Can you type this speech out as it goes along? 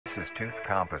His tooth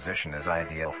composition is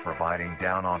ideal for biting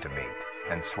down onto meat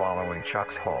and swallowing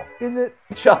Chuck's whole. Is it?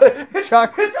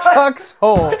 Chuck's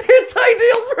hole. It's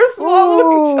ideal for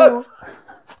swallowing Chuck's.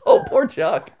 Oh, poor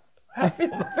Chuck. I feel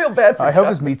bad for Chuck. I hope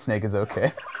his meat snake is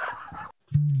okay.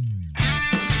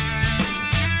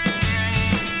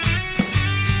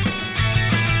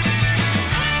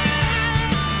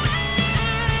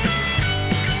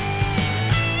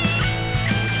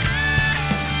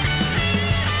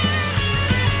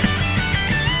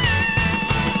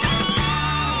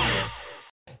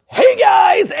 Hey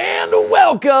guys, and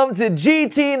welcome to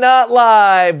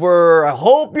GTLive, where I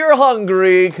hope you're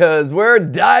hungry, because we're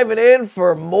diving in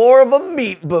for more of a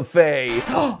meat buffet.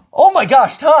 Oh my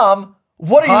gosh, Tom,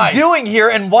 what are you doing here,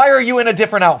 and why are you in a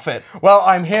different outfit? Well,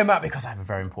 I'm here, Matt, because I have a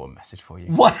very important message for you.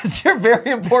 What is your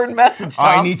very important message,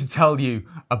 Tom? I need to tell you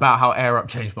about how Air Up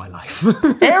changed my life.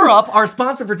 Air Up, our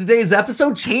sponsor for today's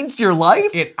episode, changed your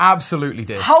life? It absolutely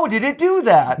did. How did it do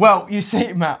that? Well, you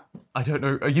see, Matt, I don't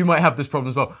know, you might have this problem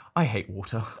as well. I hate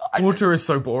water. Water is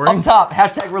so boring. Up top,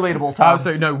 hashtag relatable, Tom.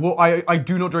 So no, I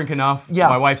do not drink enough. Yeah.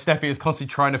 My wife, Steffi, is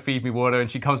constantly trying to feed me water, and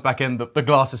she comes back in, the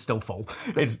glass is still full.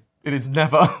 It is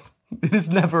never... It is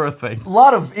never a thing. A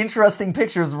lot of interesting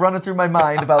pictures running through my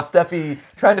mind about Steffi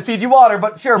trying to feed you water,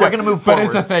 but sure, we're gonna move forward. But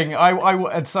it's a thing.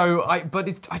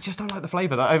 I just don't like the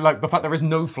flavor. I like the fact there is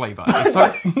no flavor.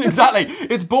 So exactly,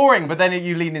 it's boring. But then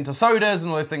you lean into sodas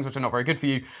and all those things which are not very good for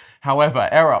you. However,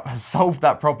 Air Up has solved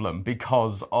that problem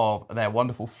because of their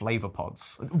wonderful flavor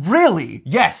pods. Really?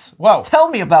 Yes. Well, Tell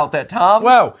me about that, Tom.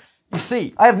 well. You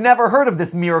see, I have never heard of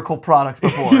this miracle product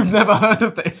before. you've never heard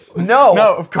of this? No,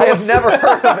 of course. I have never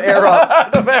heard of Air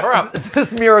Up,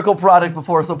 this miracle product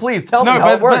before. So please tell me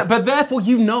how it works. But therefore,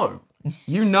 you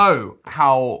know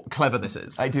how clever this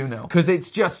is. I do know. Because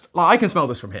it's just, like, I can smell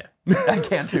this from here. I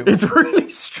can too. It's really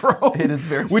strong. It is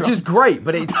very Which strong. is great,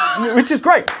 but which is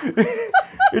great.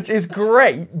 Which is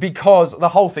great because the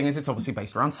whole thing is it's obviously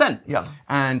based around scent. Yeah.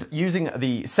 And using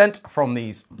the scent from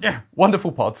these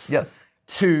wonderful pods. Yes.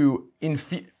 To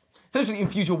essentially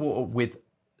infuse your water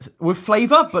with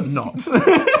flavor, but not.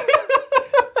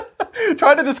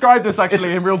 Trying to describe this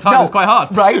actually in real time is quite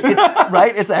hard.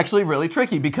 Right? It's actually really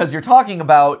tricky because you're talking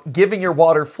about giving your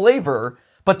water flavor,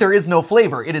 but there is no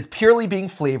flavor. It is purely being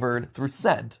flavored through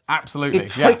scent. Absolutely.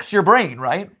 It tricks your brain,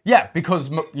 right? Yeah,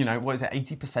 because, you know, what is it,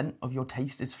 80% of your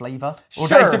taste is flavor? Or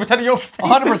Sure. 80% of your taste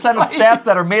 100% of is stats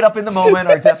that are made up in the moment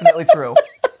are definitely true.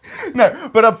 No,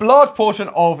 but a large portion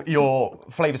of your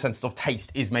flavor sense of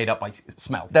taste is made up by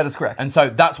smell. That is correct. And so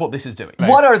that's what this is doing.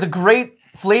 What are the great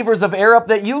flavors of Air Up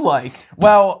that you like?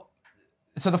 Well,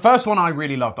 so the first one I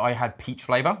really loved, I had peach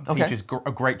flavor. Okay. Peach is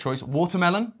a great choice.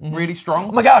 Watermelon, really strong.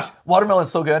 Oh my gosh, watermelon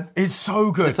is so good. It's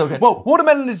so good. It's so good. Well,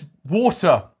 watermelon is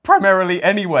water primarily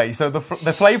anyway, so the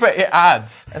flavor it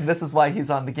adds. And this is why he's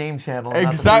on the game channel. not the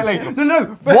Exactly. food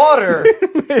channel. No. Water.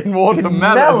 In watermelon.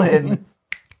 Melon.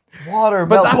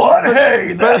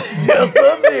 Watermelon. That's just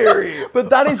a theory.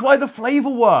 But that is why the flavor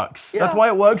works. That's why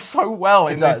it works so well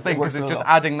in does. this thing, It works because it's really just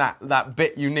well. adding that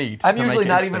bit you need. I'm to usually make it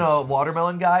not even interesting. a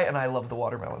watermelon guy, and I love the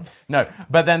watermelon. No,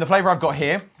 but then the flavor I've got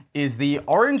here is the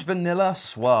orange vanilla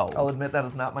swirl. I'll admit that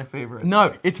is not my favorite.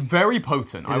 No, it's very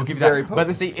potent. I will is give you very that. potent.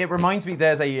 But see, it reminds me.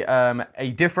 There's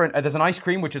a different. There's an ice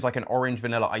cream which is like an orange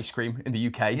vanilla ice cream in the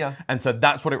UK. Yeah. And so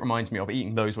that's what it reminds me of,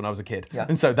 eating those when I was a kid. Yeah.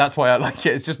 And so that's why I like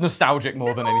it. It's just nostalgic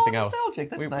more than anything else.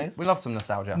 nostalgic. That's nice. We love some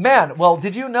nostalgia. Man, well,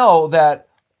 did you know that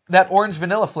orange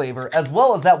vanilla flavor, as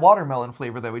well as that watermelon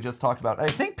flavor that we just talked about, and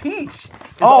I think peach. Is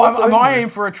also I'm in there. eyeing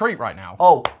for a treat right now.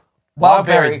 Oh, wild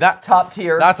berry. that- top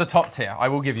tier. That's a top tier. I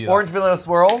will give you that. Orange vanilla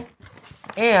swirl,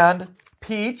 and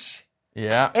peach,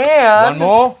 Yeah. and One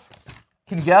more.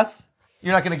 Can you guess?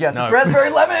 You're not gonna guess. No. It's raspberry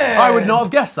lemon. I would not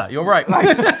have guessed that. You're right.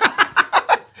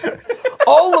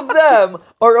 All of them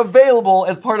are available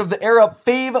as part of the Air Up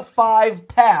Fave 5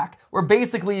 pack, where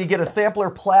basically you get a sampler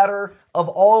platter of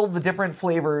all the different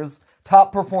flavors,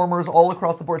 top performers all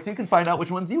across the board, so you can find out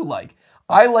which ones you like.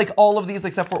 I like all of these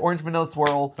except for orange vanilla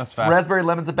swirl. That's fair. Raspberry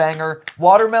lemon's a banger.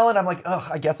 Watermelon, I'm like, ugh,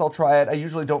 I guess I'll try it. I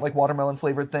usually don't like watermelon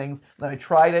flavored things. Then I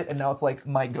tried it, and now it's like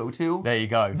my go-to. There you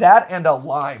go. That and a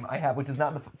lime I have, which is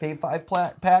not in the Fave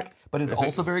 5 pack, but is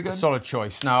also very good. Solid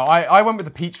choice. Now, I went with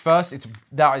the peach first.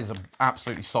 That is an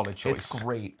absolutely solid choice. It's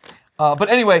great. But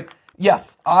anyway,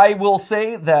 yes, I will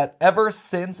say that ever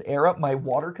since Air Up, my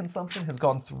water consumption has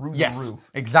gone through the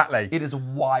roof. Exactly. It is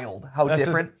wild how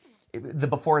different the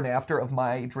before and after of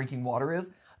my drinking water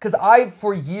is. Because I've,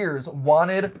 for years,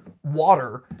 wanted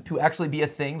water to actually be a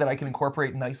thing that I can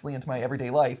incorporate nicely into my everyday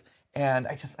life. And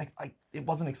it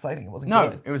wasn't exciting. It wasn't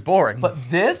good. It was boring. But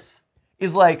this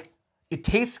is like, it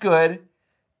tastes good.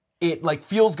 it like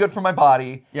feels good for my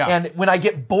body. Yeah. And when I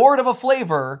get bored of a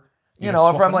flavor, you know,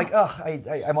 if swap I'm it like, oh,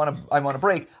 I want a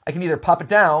break, I can either pop it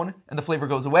down and the flavor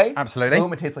goes away. Absolutely.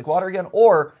 Boom, it tastes like water again.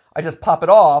 Or I just pop it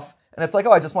off and it's like,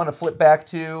 oh, I just want to flip back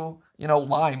to, you know,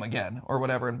 lime again or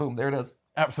whatever. And boom, there it is.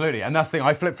 Absolutely, and that's the thing.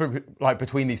 I flip through like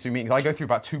between these 2 meetings. I go through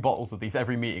about 2 bottles of these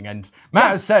every meeting, and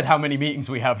Matt has said how many meetings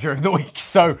we have during the week,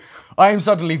 so I am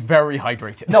suddenly very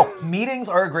hydrated. No, meetings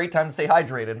are a great time to stay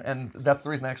hydrated, and that's the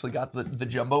reason I actually got the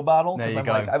jumbo bottle, because I'm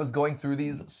like, I was going through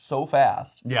these so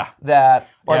fast. Yeah. I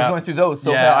was going through those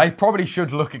so fast. Yeah, I probably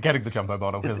should look at getting the jumbo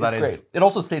bottle, because that is great. It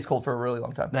also stays cold for a really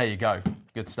long time. There you go.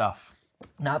 Good stuff.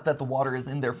 Not that the water is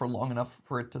in there for long enough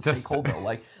for it to stay cold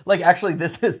though. Like actually,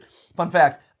 this is fun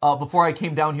fact. Before I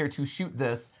came down here to shoot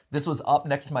this was up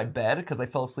next to my bed because I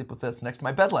fell asleep with this next to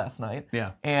my bed last night.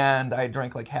 Yeah. And I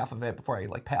drank like half of it before I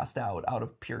like passed out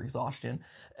of pure exhaustion.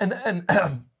 And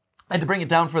I had to bring it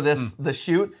down for the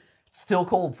shoot. It's still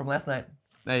cold from last night.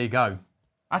 There you go.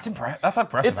 That's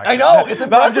impressive. I know, it's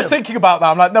impressive. I'm just thinking about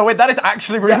that. I'm like, no, wait, that is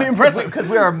actually really impressive. Because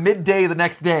we are midday the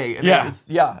next day. And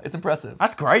it's impressive.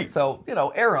 That's great. So, you know,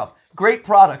 Air Up, great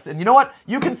product. And you know what?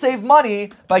 You can save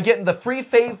money by getting the free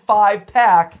Fave 5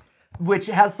 pack, which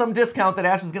has some discount that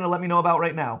Ash is going to let me know about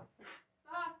right now.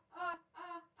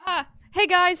 Hey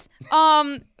guys,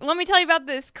 let me tell you about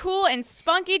this cool and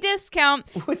spunky discount.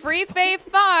 Free Fave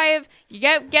 5.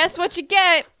 Guess what you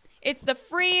get? It's the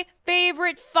free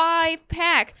favorite 5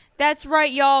 pack. That's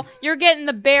right, y'all. You're getting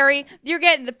the berry, you're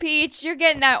getting the peach, you're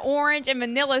getting that orange and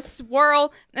vanilla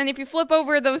swirl. And if you flip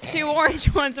over those 2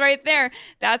 orange ones right there,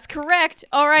 that's correct.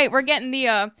 All right, we're getting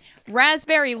the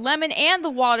raspberry, lemon, and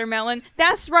the watermelon.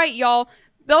 That's right, y'all.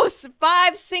 Those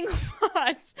 5 single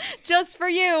pods just for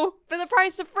you for the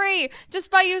price of free just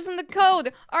by using the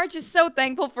code. Aren't you so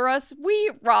thankful for us?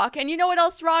 We rock. And you know what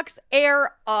else rocks?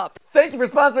 Air Up. Thank you for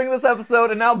sponsoring this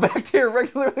episode, and now back to your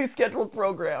regularly scheduled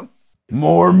program.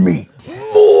 More meat.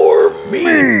 More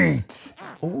meat.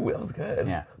 Ooh, that was good.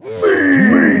 Yeah.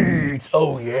 Meat.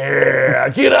 Oh yeah,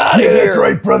 get out of here. That's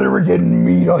right, brother. We're getting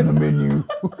meat on the menu.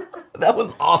 That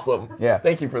was awesome. Yeah.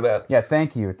 Thank you for that. Yeah,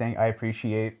 thank you. I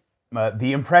appreciate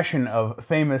the impression of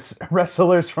famous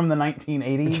wrestlers from the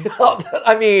 1980s.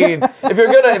 I mean, if you're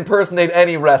gonna impersonate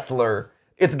any wrestler,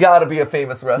 it's got to be a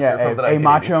famous wrestler from the 1980s. A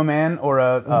Macho Man or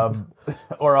a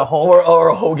Hulk or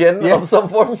a Hogan of some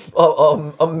form.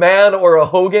 A man or a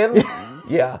Hogan.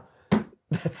 Yeah,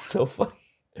 that's so funny.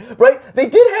 Right? They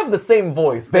did have the same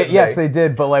voice. Yes, they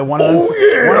did. But like one of them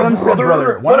said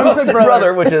brother. One of them said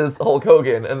brother, which is Hulk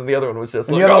Hogan, and then the other one was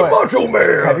just like, Macho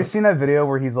Man. Have you seen that video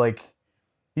where he's like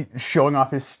showing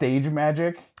off his stage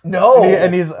magic? No.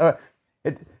 And he's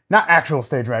not actual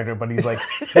stage magic, but he's like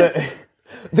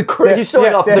he's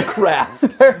showing off the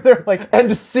craft. They're like,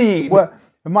 and scene. What,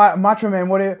 Macho Man,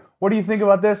 what do you think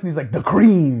about this? And he's like, the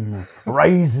cream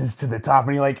rises to the top,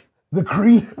 and he like, the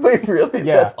cream. Wait, really?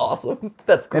 Yeah. That's awesome.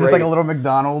 That's great. And it's like a little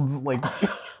McDonald's, like,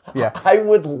 yeah. I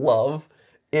would love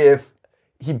if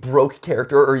he broke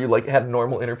character, or you like had a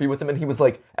normal interview with him, and he was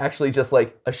like actually just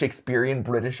like a Shakespearean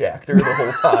British actor the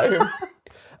whole time.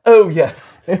 Oh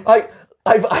yes, I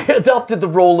adopted the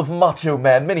role of Macho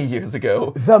Man many years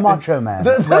ago. The Macho Man.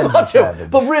 The Macho.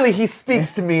 But really, he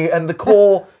speaks to me and the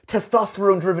core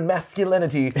testosterone-driven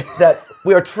masculinity that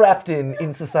we are trapped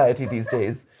in society these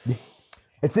days.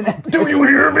 Do you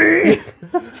hear me?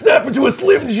 Snap into a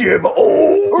Slim Jim.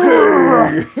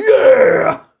 Okay.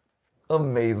 Yeah.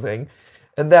 Amazing.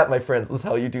 And that, my friends, is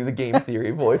how you do the game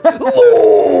theory voice.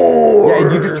 Lord! Yeah,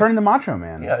 and you just turn into Macho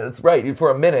Man. Yeah, that's right.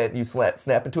 For a minute, you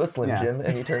snap into a Slim Jim,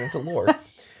 and you turn into Lord.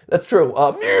 That's true.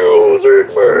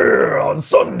 Music Man!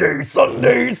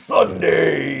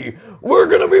 Sunday! We're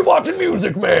gonna be watching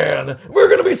Music Man! We're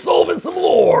gonna be solving some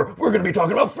lore! We're gonna be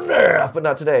talking about FNAF, but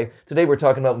not today. Today we're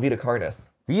talking about Vita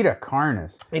Carnis. Vita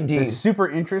Carnis. Indeed. It's super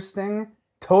interesting.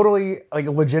 Totally, like,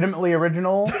 legitimately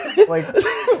original. Like,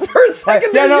 for a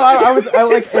second there,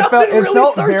 it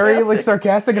felt very like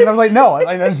sarcastic, and I was like, no,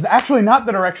 that's actually not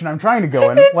the direction I'm trying to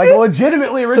go in. Like,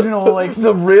 legitimately original, like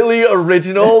the really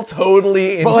original,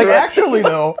 totally interesting. But like, actually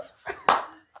though,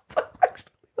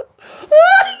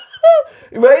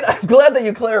 right? I'm glad that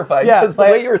you clarified, because the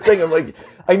way you were saying, I'm like,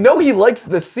 I know he likes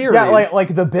this series. Yeah,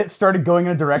 like the bit started going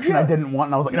in a direction I didn't want,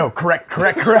 and I was like, no, correct. I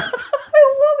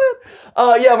love it.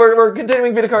 We're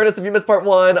continuing Vita Carnis. If you missed part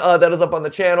 1, that is up on the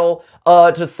channel.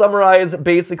 To summarize,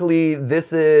 basically,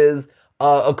 this is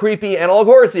a creepy analog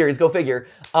horror series, go figure,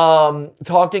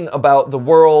 talking about the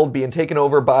world being taken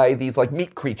over by these, like,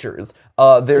 meat creatures. We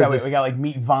got, like,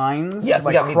 meat vines. Yes,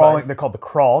 like, we got meat crawling, vines. They're called the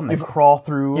crawl, and they crawl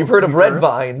through. You've heard of red earth.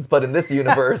 vines, but in this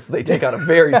universe, they take on a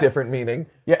very different meaning.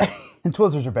 Yeah. And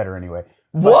Twizzlers are better anyway.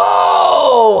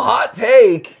 Whoa! Hot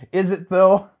take. Is it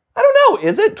though? I don't know.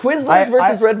 Is it Twizzlers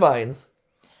versus Red Vines?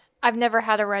 I've never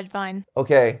had a red vine.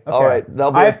 Okay. All right.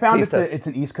 That'll be I a found taste test. it's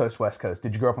an East Coast, West Coast.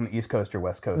 Did you grow up on the East Coast or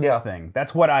West Coast Yeah. thing?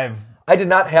 That's what I've... I did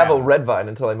not have a Red Vine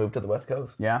until I moved to the West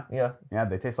Coast. Yeah? Yeah. Yeah,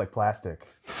 they taste like plastic.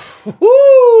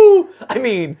 Woo! I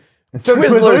mean, so do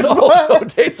Twizzlers Twizzlers. also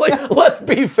taste like, let's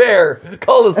be fair,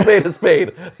 call a spade a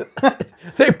spade.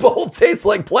 They both taste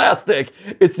like plastic.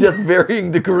 It's just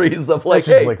varying degrees of like, It's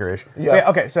just hey. licorice. Yeah.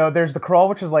 Okay, so there's the crawl,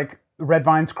 which is like red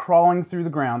vines crawling through the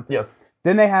ground. Yes.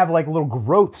 Then they have like little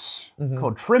growths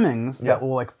called trimmings that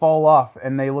will like fall off,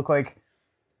 and they look like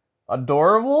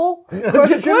adorable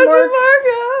question mark?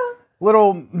 Yeah.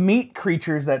 Little meat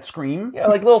creatures that scream. Yeah,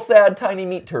 like little sad tiny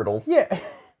meat turtles. Yeah.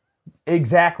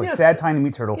 Exactly. Yes. Sad tiny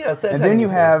meat turtle. Yeah, sad and tiny then you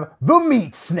meat turtle. have the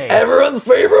meat snake, Everyone's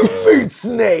favorite meat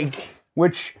snake.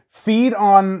 which feed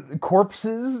on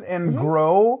corpses and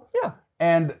grow Yeah.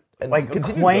 and like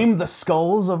continue to claim the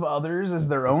skulls of others as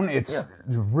their own. It's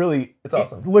really It's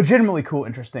awesome. legitimately cool,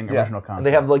 interesting original content. And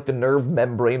they have like the nerve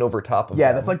membrane over top of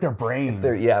them. that's like their brain.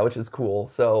 Yeah, which is cool.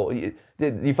 So,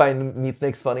 did you find meat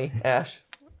snakes funny, Ash?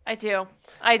 I do.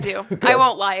 I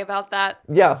won't lie about that.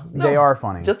 Yeah, no, They are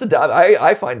funny. Just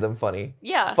I find them funny.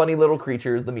 Yeah. Funny little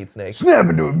creatures, the meat snake. snap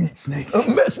into a meat snake.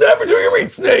 Snap into your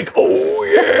meat snake. Oh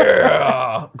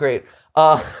yeah. Great.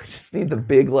 I just need the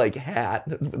big like hat,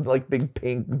 like big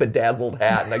pink bedazzled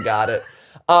hat, and I got it.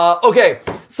 Okay,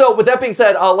 so with that being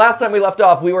said, last time we left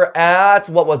off, we were at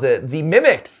what was it? The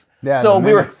Mimics. Yeah, So the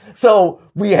we Mimics.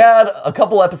 we had a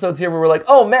couple episodes here where we're like,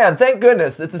 oh man, thank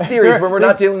goodness it's a series where we're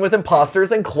not dealing with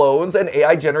imposters and clones and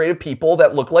AI generated people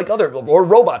that look like other or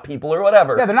robot people or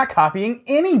whatever. Yeah, they're not copying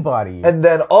anybody. And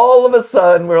then all of a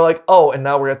sudden we're like, oh, and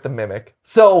now we're at the Mimic.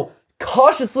 So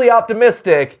cautiously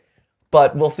optimistic,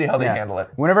 but we'll see how they handle it.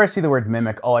 Whenever I see the word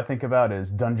mimic, all I think about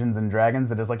is Dungeons and Dragons.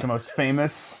 It is like the most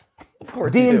famous Of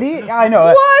course you D&D. do. Yeah, I know.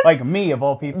 What? Like me of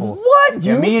all people. What?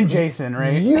 Yeah, me and Jason,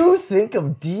 right? You think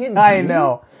of D&D? I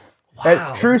know.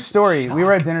 Wow. True story. We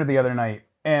were at dinner the other night,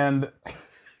 and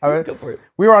Go for it.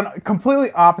 we were on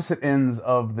completely opposite ends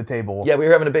of the table. Yeah, we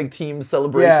were having a big team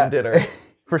celebration dinner.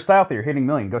 For Style Theory, hitting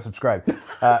million, go subscribe.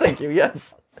 Thank you,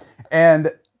 yes.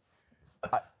 And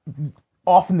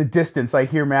off in the distance, I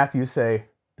hear Matthew say,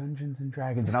 Dungeons and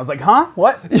Dragons. And I was like, huh?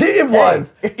 What? It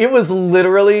was. It was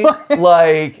literally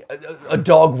like a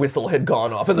dog whistle had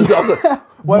gone off. And the dog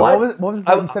was like, What was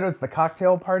that? You said it was the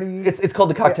cocktail party? It's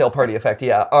called the cocktail party effect,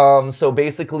 yeah. So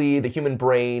basically the human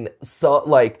brain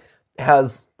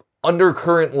has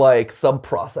undercurrent like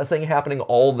sub-processing happening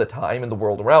all the time in the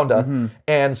world around us.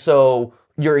 And so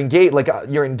you're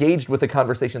engaged with the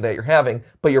conversation that you're having,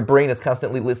 but your brain is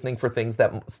constantly listening for things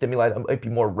that stimuli that might be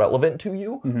more relevant to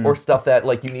you or stuff that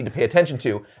like you need to pay attention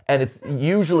to. And it's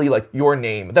usually like your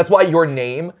name. That's why your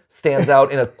name stands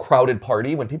out in a crowded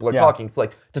party when people are talking. It's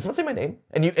like, does someone say my name?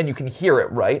 And you can hear it,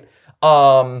 right?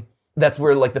 That's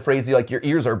where like the phrase like your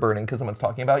ears are burning because someone's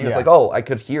talking about you. It's like, oh, I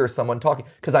could hear someone talking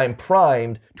because I'm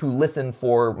primed to listen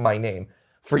for my name.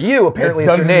 For you, apparently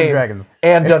it's your Dungeons and name Dragons.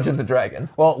 and Dungeons and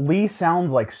Dragons. Well, Lee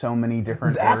sounds like so many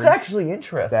different That's words. actually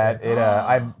interesting. That it,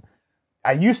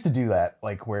 I used to do that,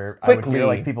 like where I would Quickly. hear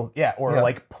like people,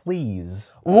 like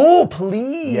please. Oh,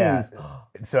 please. Yeah.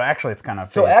 So actually, it's kind of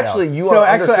So actually, out. you So are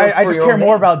actually, underserved I for just your care own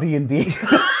more name. about D&D.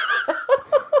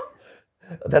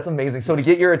 That's amazing. So to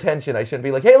get your attention, I shouldn't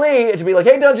be like, hey, Lee. It should be like,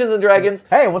 hey, Dungeons and Dragons.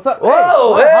 Hey, what's up?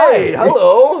 Whoa, Hey, hey, hi.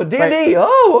 hello, D&D. Right.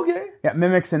 Oh, okay. Yeah,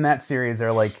 mimics in that series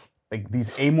are like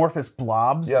these amorphous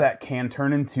blobs that can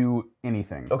turn into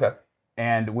anything. Okay.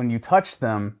 And when you touch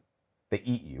them, they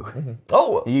eat you.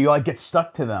 Oh. You like get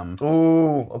stuck to them.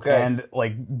 Ooh, okay. And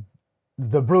like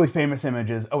the really famous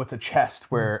image is, it's a chest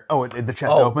where the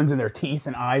chest opens and there are teeth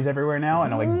and eyes everywhere now,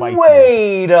 and it like bites you.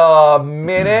 Wait a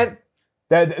minute.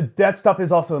 That stuff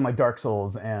is also in like Dark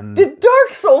Souls and Did Dark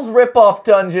Souls rip off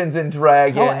Dungeons and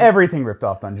Dragons? everything ripped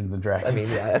off Dungeons and Dragons. I mean,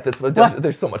 yeah, at this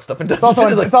there's so much stuff in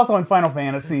Dungeons. It's also in Final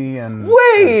Fantasy and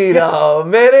Wait a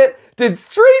minute. Did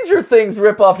Stranger Things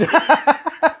rip off?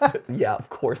 Yeah, of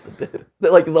course it did.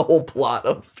 Like the whole plot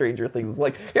of Stranger Things is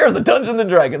like, here's a Dungeons and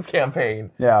Dragons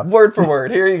campaign. Yeah. Word for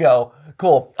word. Here you go.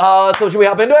 Cool. So should we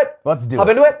hop into it? Let's do Hop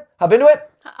it. into it? Hop into it?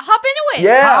 Hop into it.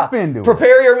 Yeah. Hop into it.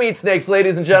 Prepare your meat snakes,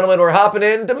 ladies and gentlemen. We're hopping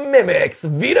into Mimics.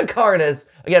 Vita Carnis.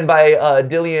 Again, by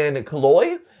Dillian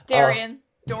Colloy. Darian.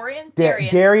 Darian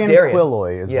Darian.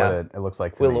 Quilloy is Yeah. what it looks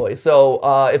like to me. Quilloy.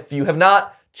 So if you have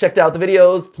not checked out the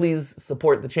videos, please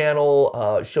support the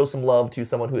channel. Show some love to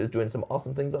someone who is doing some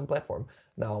awesome things on the platform.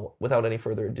 Now, without any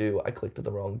further ado, I clicked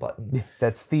the wrong button.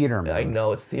 That's theater mode. I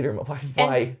know, it's theater mode. Why?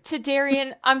 And to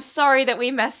Darian, I'm sorry that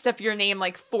we messed up your name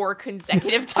like 4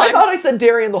 consecutive I times. thought I said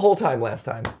Darian the whole time last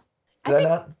time. Did I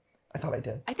not? I thought I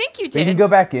did. I think you You did. can go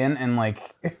back in and like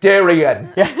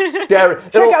Darian. Yeah. Darian.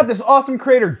 check out this awesome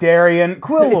creator, Darian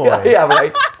Quilloy. Yeah,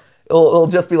 right. It'll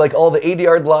just be like all the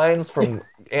 80-yard lines from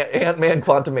Ant-Man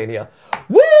Quantumania.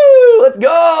 Woo! Let's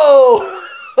go!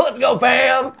 Let's go,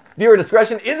 fam! Viewer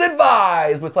discretion is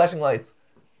advised with flashing lights.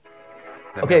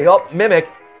 Okay, Mimic.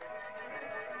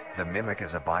 The Mimic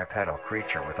is a bipedal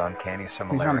creature with uncanny on the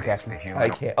similarities caption? to human. I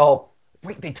can't. Oh,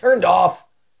 wait, they turned off.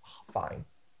 Oh, fine.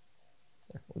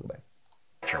 Here, we'll go back.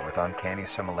 Creature with uncanny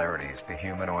similarities to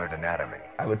humanoid anatomy.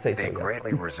 I would say so, They yes.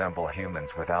 greatly resemble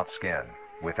humans without skin,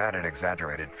 with added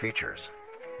exaggerated features.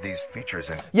 These features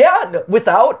Yeah, no,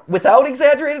 without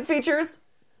exaggerated features.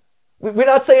 We're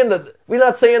not saying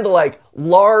the like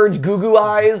large goo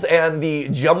eyes and the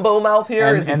jumbo mouth here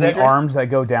And, is and the exaggerated. arms that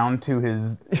go down to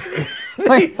his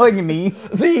like knees.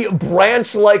 The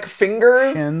branch-like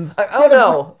fingers. Shins. I don't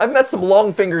know. I've met some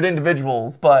long-fingered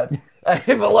individuals, but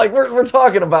like we're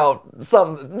talking about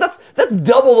some. That's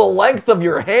double the length of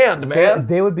your hand, man.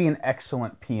 They would be an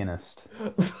excellent pianist.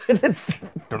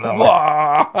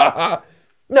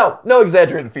 No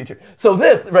exaggerated feature. So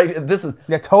this is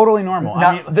Yeah, totally normal.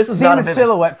 this is see not the a mimic.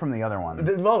 silhouette from the other one.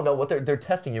 no. What they're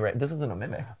testing you right. This isn't a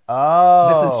mimic. Oh,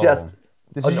 This is just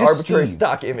This an is just arbitrary Steve.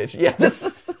 stock image. Yeah,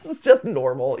 this is just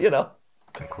normal. You know.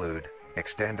 include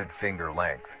extended finger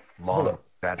length, Hold long, on.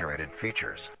 exaggerated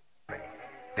features.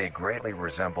 They greatly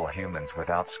resemble humans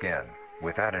without skin,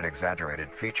 with added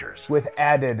exaggerated features. with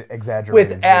added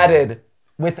exaggeration.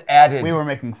 With added. We were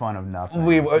making fun of nothing.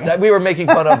 We were making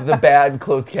fun of the bad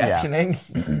closed captioning.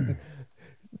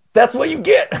 That's what you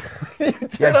get. You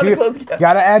turn on the closed captioning.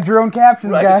 Gotta add your own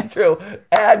captions, Right, guys. it's true.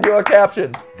 Add your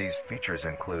captions. These features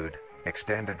include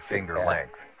extended finger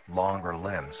length, longer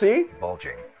limbs, See?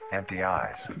 bulging, empty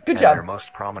eyes, Good and job. their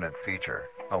most prominent feature,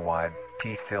 a wide,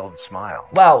 teeth-filled smile.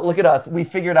 Wow, look at us. We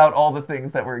figured out all the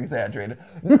things that were exaggerated.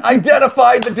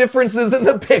 Identified the differences in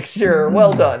the picture.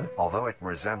 Well done. Although it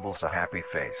resembles a happy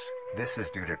face, this is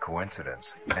due to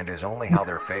coincidence, and is only how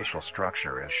their facial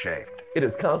structure is shaped. It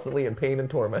is constantly in pain and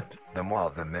torment. The maw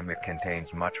of the mimic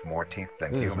contains much more teeth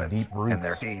than Those are humans, deep roots. and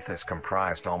their teeth is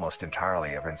comprised almost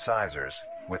entirely of incisors,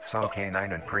 with some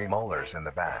canine and premolars in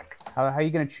the back. How are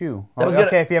you gonna chew? was Oh, gonna-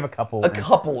 okay, if you have a couple. A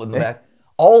couple in the back.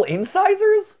 All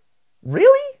incisors?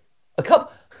 Really? A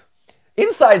couple.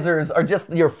 Incisors are just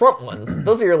your front ones.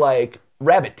 Those are your like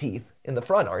rabbit teeth in the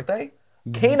front, aren't they?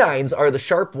 Canines are the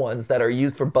sharp ones that are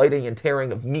used for biting and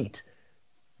tearing of meat.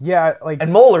 Yeah, like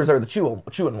And molars are the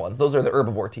chewing ones. Those are the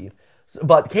herbivore teeth.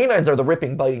 But canines are the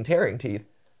ripping, biting, tearing teeth.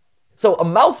 So a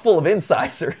mouthful of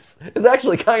incisors is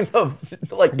actually kind of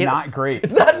like Not great.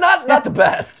 It's not the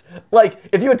best. Like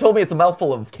if you had told me it's a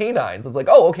mouthful of canines, it's like,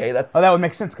 oh, okay, that's oh, that would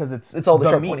make sense because it's all the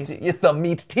sharp meat. pointy teeth. It's the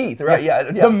meat teeth, right? Yeah,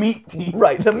 The meat teeth.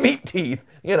 Right, the meat teeth.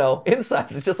 You know,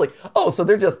 incisors. It's just like, oh, so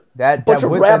they're just That- bunch that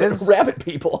of would- that rabbit is- rabbit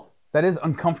people. That is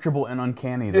uncomfortable and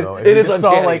uncanny, though. It If you is just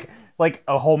uncanny. Saw like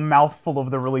a whole mouthful of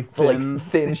the really thin. Like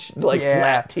thin, Yeah.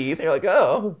 flat teeth. And you're like,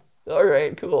 oh, all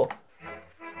right, cool.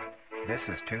 This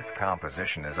tooth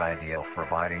composition is ideal for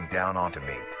biting down onto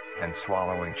meat and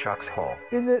swallowing Chuck's whole.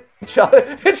 Is it Chuck,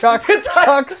 it's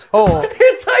Chuck's hole?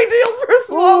 It's ideal for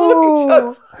swallowing Ooh.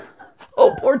 Chuck's.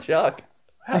 Oh, poor Chuck.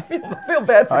 I feel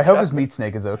bad for I Chuck. hope his meat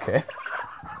snake is okay.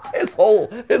 His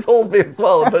hole's being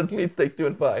swallowed, but his meat steak's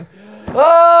doing fine.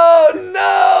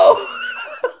 Oh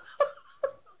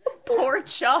Poor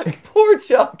Chuck. no! Poor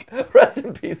Chuck. Rest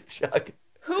in peace, Chuck.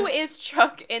 Who is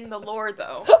Chuck in the lore,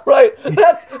 though? Right.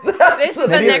 That's This is the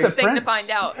Maybe it's next the thing to prince. find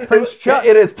out. Prince Chuck.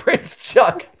 It is Prince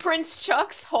Chuck. Prince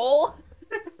Chuck's hole?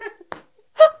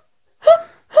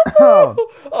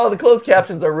 Oh, the closed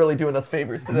captions are really doing us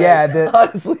favors today. Yeah,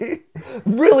 honestly,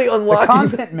 really unlocking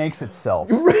Content makes itself.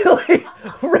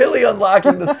 really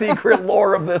unlocking the secret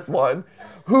lore of this one.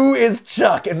 Who is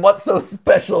Chuck, and what's so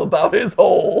special about his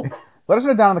hole? Let us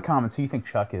know down in the comments who you think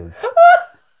Chuck is.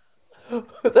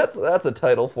 That's a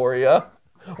title for you.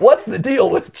 What's the deal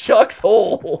with Chuck's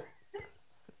hole?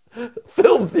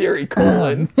 Film theory,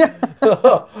 Vita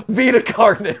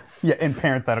Carnis. Yeah, in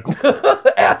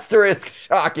parentheticals. Asterisk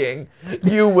shocking.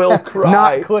 You will cry.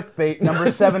 Not clickbait.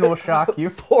 Number 7 will shock you.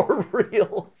 For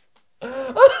reals.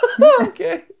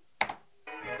 Okay.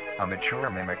 A mature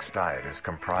mimic's diet is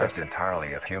comprised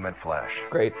entirely of human flesh.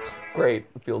 Great. It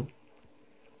feels...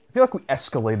 I feel like we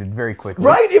escalated very quickly.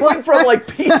 Right? It went from like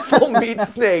peaceful meat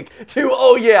snake to,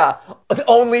 oh yeah,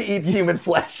 only eats human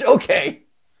flesh. Okay.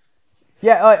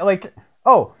 Yeah, like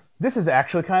oh, this is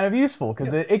actually kind of useful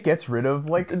because it gets rid of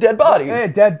like Dead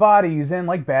bodies. dead bodies and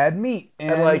like bad meat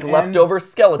and like leftover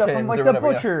skeletons stuff from like or the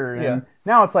whatever. butcher. Yeah. And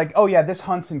now it's like, oh yeah, this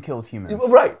hunts and kills humans.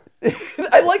 Right.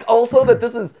 I like also that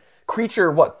this is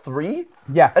creature, 3?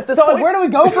 Yeah. At this so point? where do we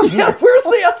go from Yeah, here? where's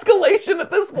the escalation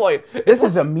at this point? This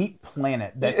is a meat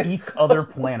planet that eats other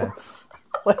planets.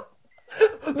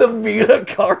 The Vita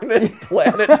Carnis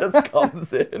planet just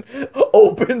comes in,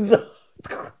 opens up.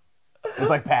 It's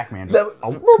like Pac-Man. Boop,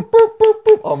 boop, boop,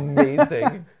 boop.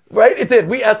 Amazing. Right? It did.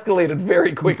 We escalated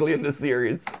very quickly in this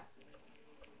series.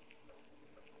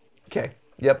 Okay.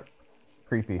 Yep.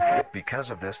 Creepy. Because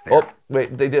of this, Oh,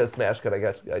 wait. They did a smash cut. I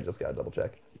guess I just got to double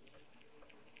check.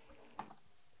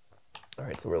 All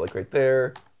right. So we're like right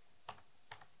there.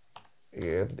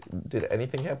 And did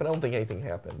anything happen? I don't think anything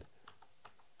happened.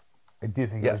 I do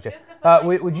think Yeah. it was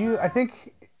just. Would you? I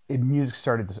think music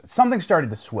started to. Something started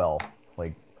to swell.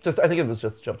 Like. I think it was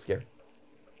just a jump scare.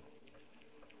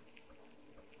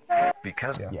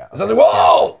 Because Yeah. Something.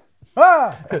 Whoa!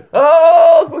 Ah!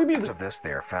 Oh, spooky music. of this,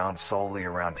 they are found solely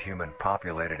around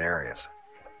human-populated areas.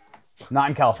 Not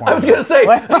in California. I was gonna say,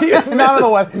 Not you're in the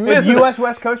West. In missing- U.S.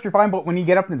 West Coast, you're fine, but when you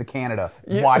get up into Canada,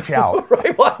 watch out.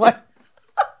 Right? What?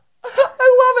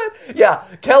 I love it. Yeah,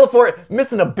 California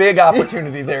missing a big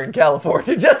opportunity there in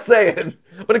California. Just saying.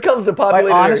 When it comes to Like,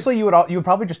 populated honestly, you would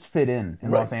probably just fit in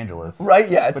Los Angeles. areas. Right?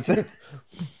 Yeah. It's,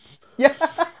 Yeah.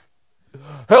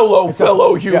 hello,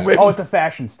 fellow Yeah. humans. Oh, it's a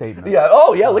fashion statement. Yeah.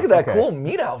 Oh, yeah. Look at that Okay. cool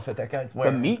meat outfit that guy's The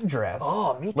wearing. meat dress.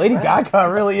 Oh, meat Lady dress.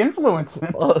 Gaga really influenced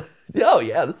it. Oh,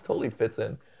 yeah. This totally fits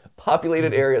in.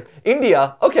 Populated areas.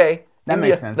 India. Okay. That India,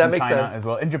 makes sense. That in makes China sense. as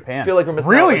well. In Japan. I feel like we're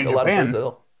missing really out, like, in a lot of Japan.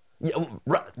 Brazil.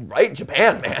 Yeah, right.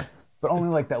 Japan, man. But only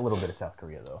like that little bit of South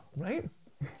Korea, though. Right?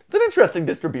 It's an interesting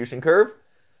distribution curve.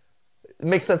 It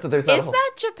makes sense that there's not a Is whole...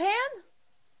 that Japan?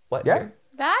 What? Yeah. here?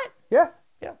 That? Yeah.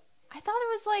 Yeah. I thought it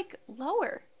was like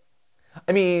lower.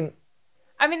 I mean,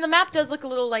 The map does look a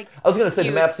little like. I was going to say the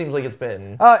skewed. map seems like it's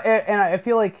been... And I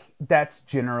feel like that's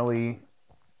generally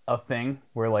a thing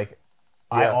where, like,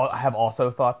 Yeah. I have also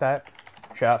thought that.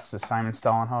 Shouts to Simon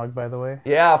Stalenhag, by the way.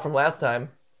 Yeah, from last time.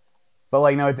 But,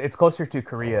 like, no, it's closer to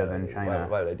Korea than China.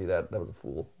 Why did I do that? That was a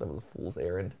fool. That was a fool's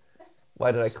errand.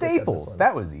 Why did I click on Staples. this one?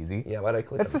 That was easy. Yeah, why did I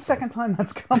click That's on the this second time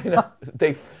that's come one? up.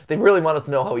 They really want us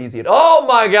to know how easy it... Oh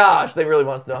my gosh! They really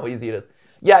want us to know how easy it is.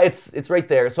 Yeah, it's right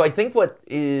there. So I think what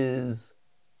is...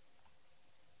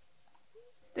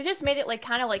 They just made it like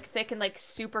kind of like thick and like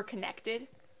super connected,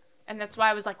 and that's why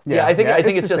I was like. Yeah, I think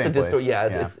it's the just a same distro. place.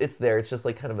 Yeah, it's there. It's just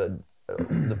like kind of a...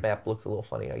 the map looks a little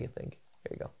funny, I think.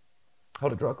 There you go. How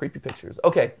to draw creepy pictures.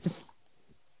 Okay.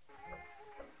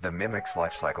 The mimic's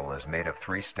life cycle is made of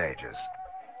 3 stages.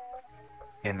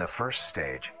 In the first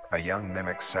stage, a young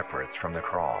mimic separates from the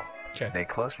crawl. Okay. They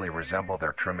closely resemble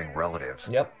their trimming relatives,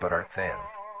 Yep. but are thin,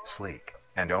 sleek,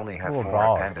 and only have Little 4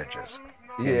 dog. appendages.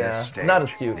 In Yeah, this stage, not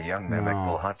as cute. the young mimic No.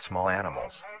 will hunt small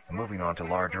animals, moving on to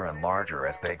larger and larger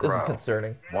as they grow. This is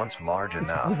concerning. Once large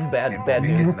enough, this is bad- it will bad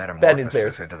begin news. metamorphosis Bad news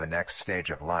bears. into the next stage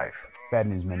of life. Bad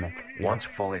news mimic. Once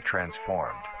fully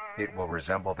transformed, it will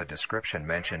resemble the description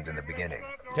mentioned in the beginning.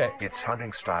 Okay. Its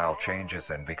hunting style changes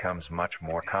and becomes much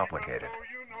more complicated.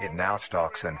 It now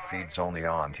stalks and feeds only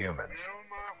on humans.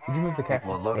 Did you move the It cat?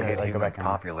 will Yeah, locate go human back on.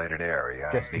 populated area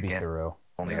Just to and be begin thorough.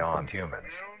 only on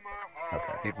humans.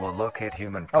 Okay. It will locate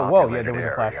human Oh, populated whoa, yeah, there was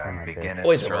a flash area frame and right begin there. its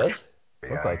Wait, there search was?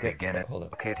 area Looked like and it. begin it. Hold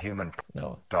up. Locate human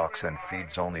No. stalks and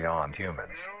feeds only on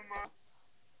humans.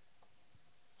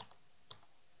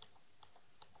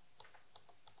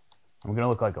 I'm gonna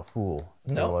look like a fool.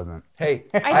 if No. I wasn't. Hey.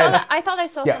 I thought I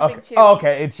saw Yeah. something Okay. too. Oh,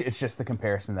 okay. It's just the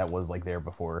comparison that was like there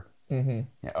before. Mm-hmm.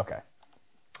 Yeah. Okay.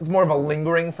 It's more of a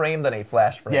lingering frame than a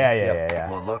flash frame. Yeah. Yeah. Yep. Yeah. It Yeah.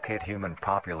 will locate human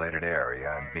populated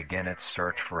area and begin its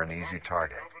search for an easy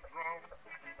target.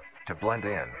 To blend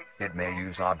in, it may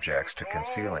use objects to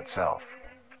conceal itself.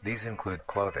 These include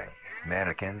clothing,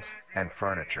 mannequins, and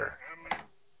furniture.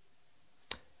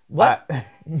 What?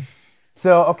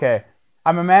 So okay,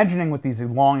 I'm imagining with these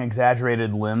long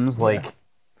exaggerated limbs, like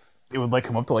it would like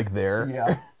come up to like there.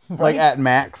 Yeah. Like at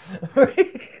max.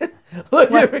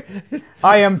 Look,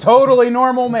 I am totally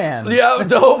normal man. yeah,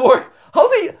 don't worry.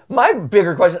 How's he? My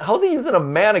bigger question: how's he using a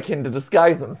mannequin to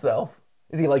disguise himself?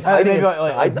 Is he like hiding Maybe,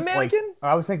 inside the mannequin?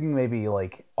 I was thinking maybe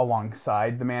like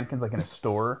alongside the mannequins, like in a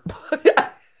store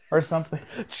or something.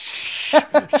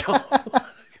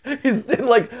 He's in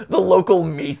like the local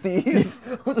Macy's,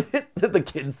 the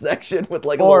kids section with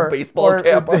like a little baseball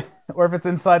cap on. Or if it's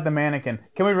inside the mannequin.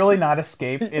 Can we really not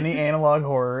escape any analog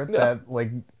horror that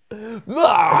like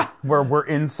Ah! Where we're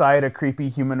inside a creepy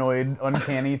humanoid,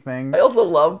 uncanny thing. I also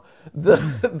love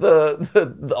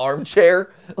the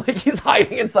armchair. Like he's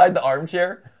hiding inside the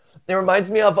armchair. It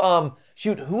reminds me of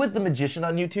shoot, who was the magician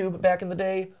on YouTube back in the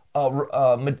day?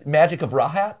 Magic of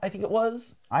Rahat, I think it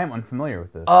was. I am unfamiliar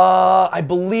with this. I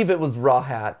believe it was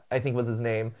Rahat, I think was his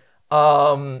name.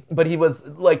 But he was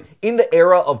like in the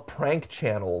era of prank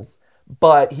channels,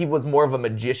 but he was more of a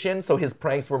magician, so his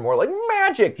pranks were more like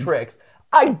magic tricks.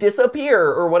 I disappear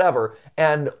or whatever.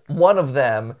 And one of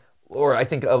them, or I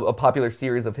think a popular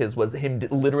series of his, was him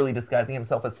literally disguising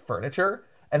himself as furniture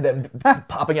and then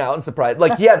popping out and surprise.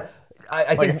 Like he had,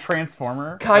 I like think a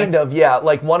transformer? kind of, yeah.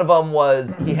 Like one of them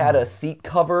was he had a seat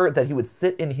cover that he would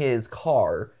sit in his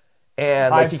car.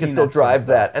 And like I've he could seen still that sort of drive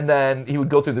that, and then he would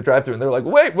go through the drive-thru, and they're like,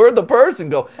 "Wait, where'd the person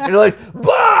go?" And you're like, "Bah,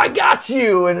 I got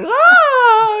you!" And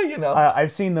you know.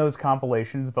 I've seen those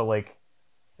compilations, but like,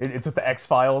 it's with the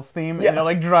X-Files theme, Yeah. and it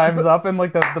like drives up, and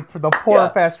like the poor Yeah.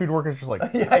 fast food workers just like,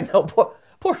 Yeah, I know.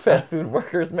 Poor fast food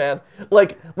workers, man.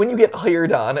 Like when you get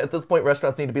hired on, at this point,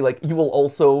 restaurants need to be like, you will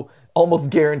also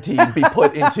almost guaranteed be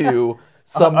put into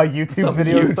some A YouTube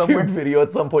video somewhere. video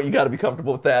at some point. You got to be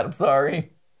comfortable with that. I'm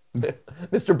sorry.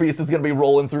 Mr. Beast is going to be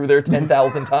rolling through there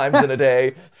 10,000 times in a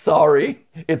day. Sorry,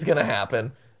 it's going to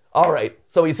happen. All right,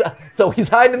 so he's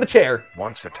hiding in the chair.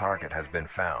 Once a target has been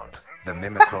found, the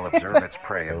mimic will observe its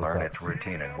prey and learn its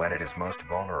routine and when it is most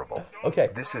vulnerable. Okay.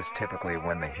 This is typically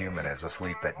when the human is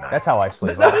asleep at night. that's how I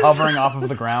sleep, like, hovering off of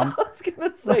the ground. I was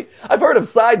going to say, I've heard of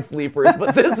side sleepers,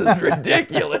 but this is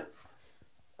ridiculous.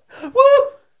 Woo!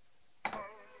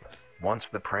 Once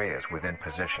the prey is within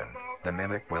position, the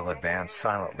mimic will advance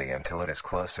silently until it is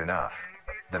close enough.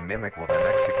 The mimic will then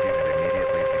execute and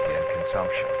immediately begin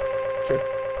consumption. Sure.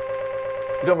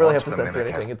 You don't really Once have to the censor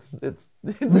mimic anything. It's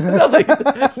nothing.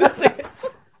 Nothing.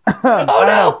 Oh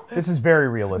no! This is very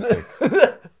realistic.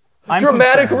 I'm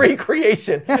Dramatic concerned.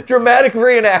 recreation. Dramatic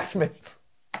reenactments.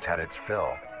 At its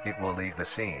fill, it will leave the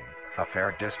scene, a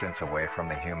fair distance away from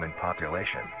the human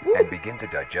population, and begin to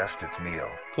digest its meal.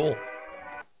 Cool.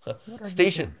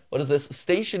 Station. What is this?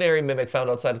 Stationary mimic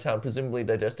found outside of town, presumably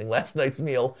digesting last night's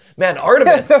meal. Man,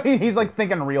 Artemis. So he's like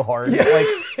thinking real hard.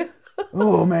 Like,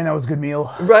 oh man, that was a good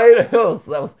meal. Right?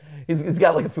 He's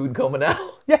got like a food coma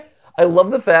now. Yeah. I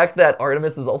love the fact that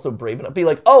Artemis is also brave enough to be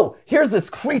like, oh, here's this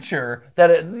creature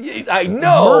that I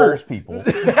know Murders people.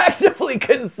 actively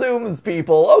consumes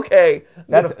people. Okay.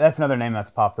 That's another name that's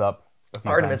popped up. a few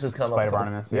Artemis times. has come Spite up. of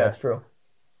Artemis. Yeah, it's true.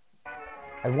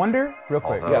 I wonder, real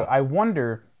quick. Although- I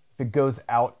wonder if it goes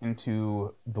out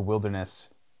into the wilderness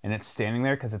and it's standing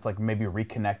there because it's like maybe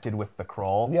reconnected with the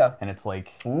crawl. Yeah. And it's like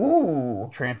Ooh.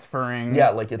 transferring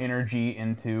like it's energy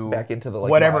into back into the, like,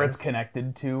 whatever lines. it's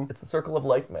connected to. It's the circle of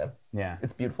life, man. Yeah.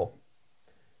 It's beautiful.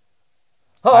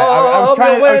 I was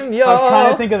trying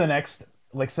to think of the next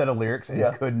like set of lyrics and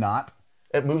Yeah. could not.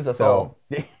 It moves us So all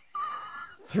there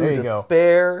through you go.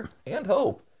 despair and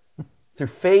hope, through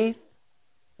faith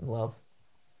and love,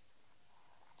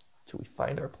 till we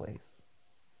find our place.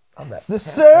 On that The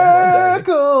path unwinding.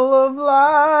 circle of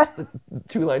life.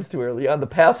 2 lines too early. On the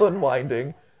path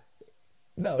unwinding.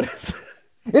 No, it is.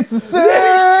 It's the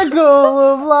circle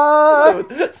of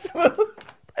life. Smooth.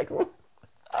 Excellent.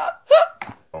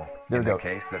 There In we the go.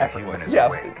 case that a human is Yeah,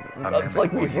 awake, a it's mimic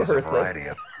like will we've use a rehearsed this. variety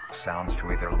of sounds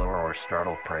to either lure or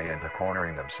startle prey into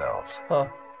cornering themselves. Huh.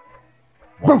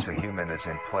 Once a human is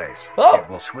in place, Oh! it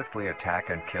will swiftly attack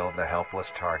and kill the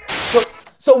helpless target.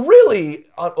 So really,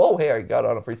 oh hey, I got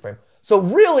it on a freeze frame. So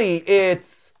really, it'll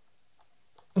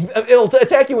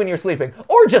attack you when you're sleeping,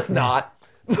 or just not.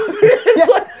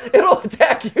 It'll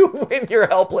attack you when you're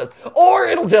helpless, or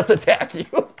it'll just attack you.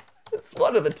 It's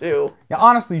one of the two, Yeah,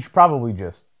 honestly, you should probably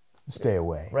just stay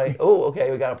away. right? Oh,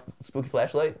 okay, we got a spooky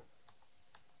flashlight.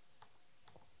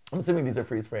 I'm assuming these are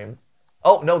freeze frames.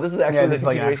 Oh no, this is actually the this is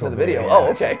like an continuation of the actual video. video. Oh,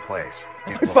 Once okay. in place,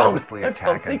 it will found- swiftly I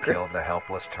found attack and kill secrets. the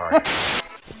helpless target.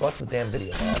 Let's watch the damn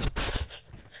video, man.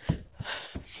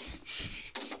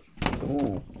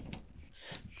 Ooh.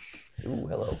 Ooh,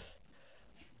 hello.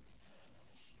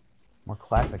 More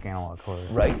classic analog horror.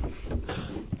 Right?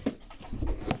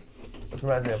 This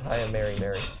reminds me of Hi, I'm Mary,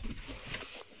 Mary.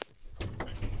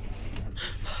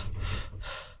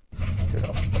 Turn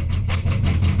off.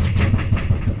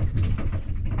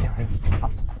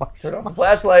 Turn off the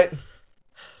flashlight.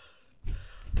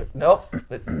 Nope,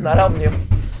 it's not helping you.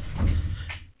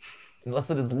 Unless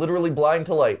it is literally blind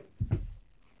to light.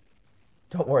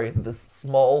 Don't worry, this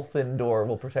small, thin door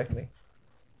will protect me.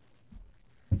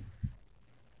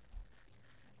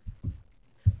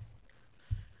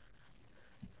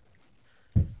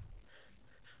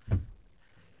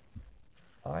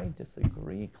 I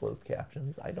disagree. Closed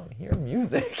captions. I don't hear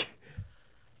music.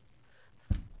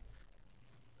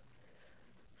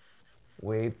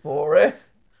 Wait for it.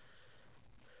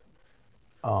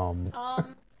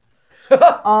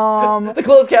 The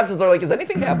closed captions are like, is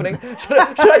anything happening? Should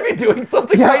I be doing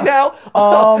something right now?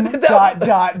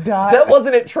 That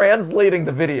wasn't it translating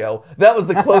the video. That was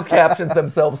the closed captions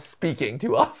themselves speaking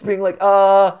to us, being like,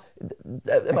 am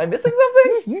I missing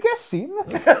something? You guys seen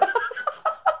this?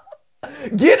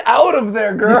 Get out of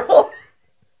there, girl.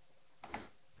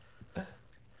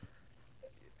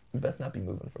 You best not be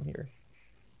moving from here.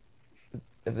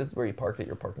 If this is where you parked it,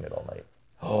 you're parking it all night.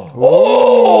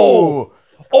 Oh!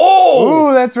 Oh!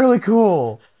 Ooh, that's really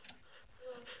cool.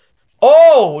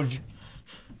 Oh!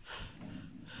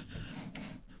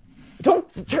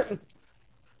 Don't turn.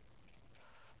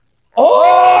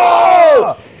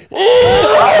 Oh!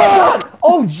 Oh my God!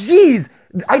 Oh, jeez!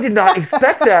 I did not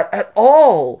expect that at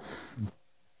all.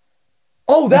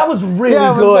 Oh, that was really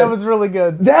good. That was really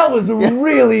good. That was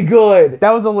really good. That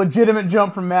was a legitimate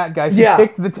jump from Matt, guys. He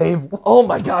kicked the table. Oh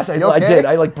my gosh, I did.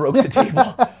 I like broke the table.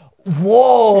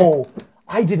 Whoa.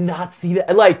 I did not see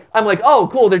that. Like, I'm like, oh,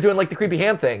 cool, they're doing like the creepy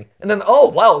hand thing. And then, oh,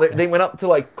 wow, they went up to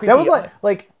like creepy. That was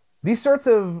like these sorts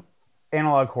of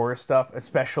analog horror stuff,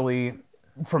 especially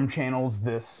from channels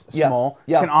this small,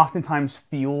 can oftentimes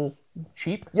feel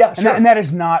cheap. Yeah, sure. And that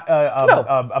is not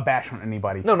a bash on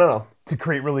anybody. No. To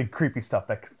create really creepy stuff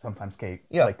that sometimes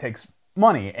like takes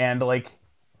money, and like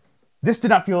this did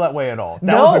not feel that way at all.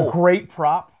 That was a great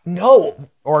prop. No.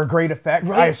 Or a great effect.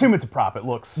 Right. I assume it's a prop. It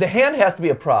looks. The hand has to be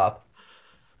a prop.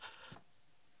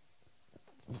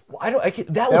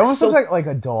 That almost looks like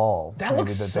a doll. That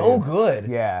looks so good.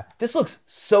 Yeah. This looks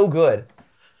so good.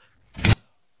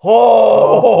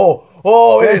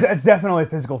 Oh, it's definitely a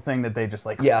physical thing that they just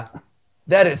like. Yeah.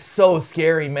 That is so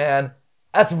scary, man.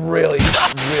 That's really,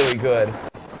 really good.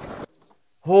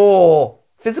 Oh,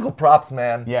 physical props,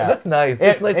 man. Yeah. That's nice.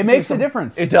 It's nice. It makes a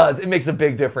difference. It does. It makes a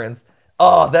big difference.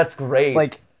 Oh, that's great.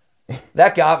 Like,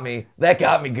 that got me. That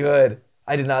got me good.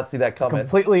 I did not see that coming.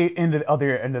 Completely into the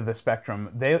other end of the spectrum.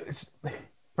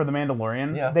 For the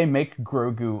Mandalorian, they make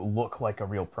Grogu look like a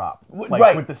real prop.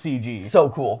 Like with the CG. So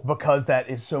cool. Because that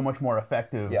is so much more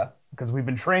effective. Yeah. Because we've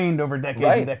been trained over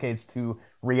decades and decades to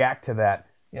react to that.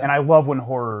 Yeah. And I love when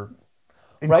horror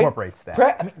incorporates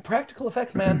that. Practical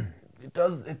effects, man. It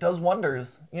does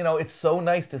wonders. You know, it's so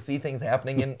nice to see things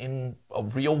happening in a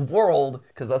real world,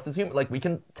 because us as humans, like, we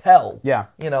can tell. Yeah.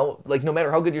 You know, like, no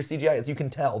matter how good your CGI is, you can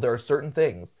tell. There are certain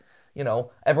things. You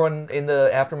know, everyone in the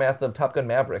aftermath of Top Gun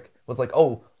Maverick was like,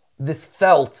 oh, this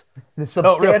felt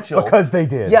substantial. Because they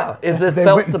did. Yeah, this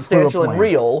felt substantial and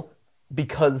real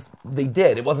because they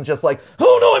did. It wasn't just like,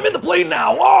 oh no, I'm in the plane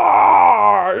now.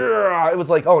 It was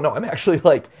like, oh no, I'm actually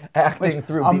like acting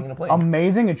through being in a plane.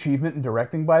 Amazing achievement in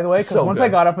directing, by the way, because once I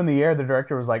got up in the air, the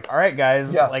director was like, all right,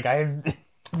 guys, like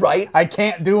I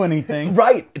can't do anything.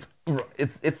 Right.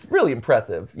 It's really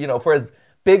impressive, you know, for as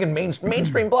big and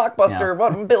mainstream blockbuster,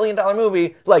 $1 billion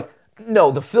movie. Like,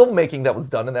 no, the filmmaking that was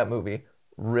done in that movie,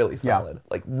 really solid. Yeah.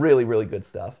 Like, really, really good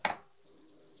stuff.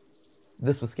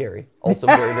 This was scary. Also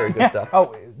very, very good stuff.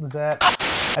 Oh, was that?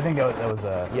 I think that was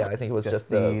yeah, I think it was just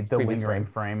the lingering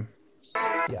frame.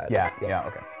 Yeah,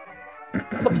 okay.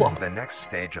 The next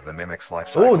stage of the mimic's life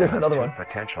cycle oh, there's has another two one.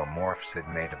 potential morphs it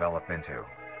may develop into.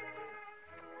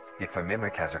 If a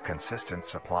mimic has a consistent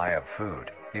supply of food,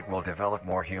 it will develop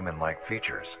more human-like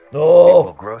features. Oh. It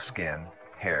will grow skin,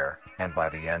 hair, and by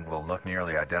the end will look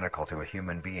nearly identical to a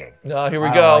human being. Oh, here we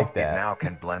go. Like that. It now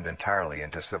can blend entirely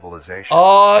into civilization.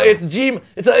 Oh,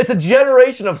 it's a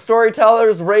generation of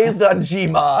storytellers raised on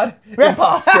Gmod.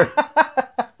 Imposter.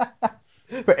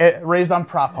 Raised on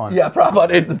prop hunt. Yeah, prop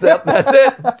hunt. That's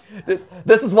it.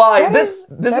 This is why. This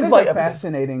is a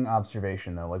fascinating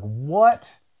observation, though. Like,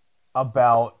 what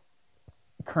about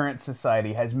current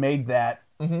society has made that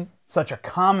such a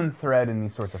common thread in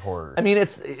these sorts of horrors? I mean,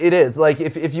 it is. Like,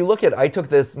 if you look at, I took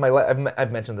this,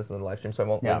 I've mentioned this in the live stream, so I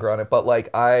won't linger on it, but like,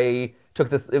 I took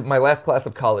this, my last class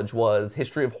of college was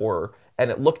history of horror,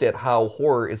 and it looked at how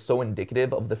horror is so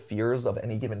indicative of the fears of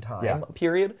any given time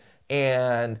period,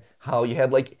 and how you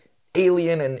had like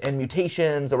alien and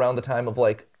mutations around the time of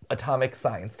like atomic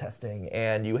science testing,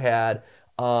 and you had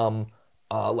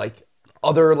like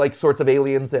other like sorts of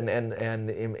aliens and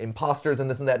imposters and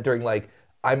this and that during like,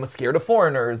 I'm scared of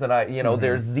foreigners, and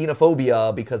there's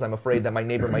xenophobia because I'm afraid that my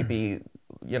neighbor might be,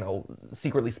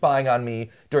 secretly spying on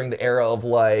me during the era of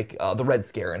like the Red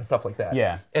Scare and stuff like that.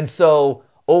 Yeah. And so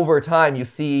over time, you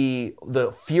see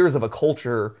the fears of a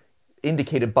culture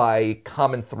indicated by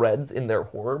common threads in their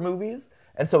horror movies.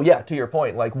 And so, yeah, to your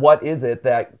point, like, what is it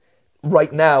that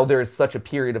right now there is such a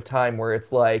period of time where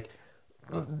it's like,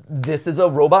 this is a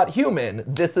robot human.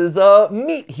 This is a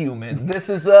meat human. This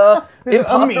is a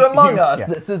imposter among us. Yeah.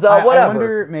 This is I whatever.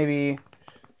 wonder, maybe,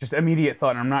 just immediate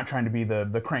thought, and I'm not trying to be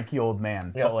the cranky old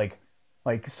man, Yeah. but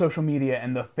like social media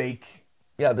and the fake.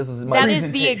 Yeah, this is my That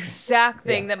is the presentation. exact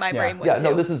thing that my brain went Yeah, to.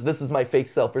 no, this is my fake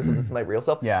self versus this is my real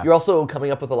self. Yeah. You're also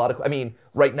coming up with a lot of, I mean,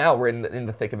 right now we're in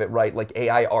the thick of it, right? Like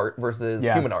AI art versus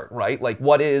Yeah. human art, right? Like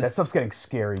what is That stuff's getting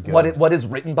scary good. what is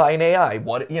written by an AI?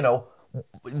 What, you know,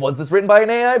 was this written by an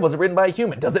AI? Was it written by a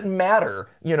human? Does it matter?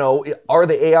 You know, are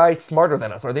the AI smarter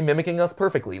than us? Are they mimicking us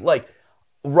perfectly? Like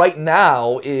right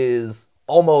now is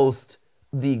almost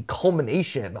the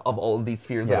culmination of all of these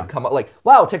fears that have come up. Like,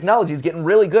 wow, technology is getting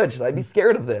really good. Should I be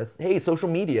scared of this? Hey, social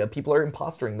media, people are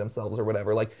impostering themselves or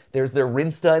whatever. Like, there's their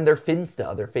Rinsta and their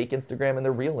Finsta, their fake Instagram and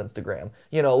their real Instagram.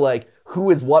 You know, like, who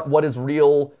is what is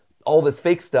real, all this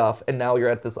fake stuff, and now you're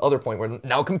at this other point where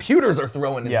now computers are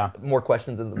throwing more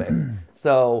questions in the mix.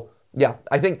 So, yeah,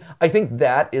 I think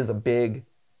that is a big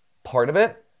part of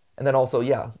it. And then also,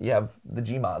 you have the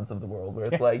Gmods of the world where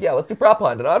it's like, let's do prop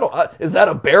hunt. And is that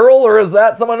a barrel or is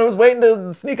that someone who's waiting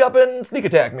to sneak up and sneak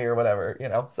attack me or whatever, you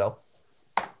know? So,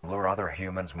 Lure other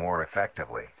humans more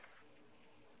effectively.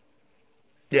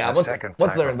 yeah, The once second they're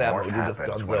type in of that morph mode, you're just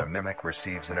happens done. when a So. mimic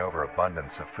receives an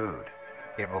overabundance of food.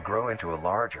 It will grow into a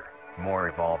larger, more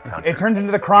evolved hunter. It turns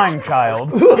into the crying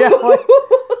child. Yeah, like,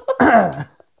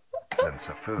 Abundance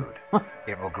of food.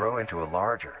 It will grow into a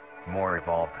larger, more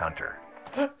evolved hunter.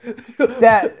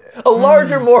 that. A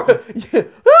larger, more.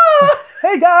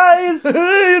 Hey guys.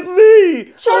 Hey, it's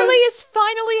me! Charlie is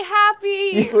finally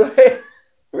happy.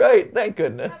 Right, thank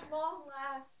goodness. Long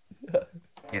last.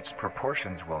 Its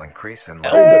proportions will increase in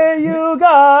Elder. length, Hey you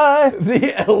guys.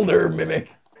 The elder mimic.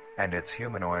 and its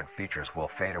humanoid features will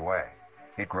fade away.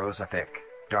 It grows a thick,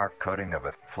 dark coating of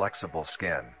a flexible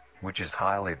skin, which is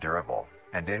highly durable,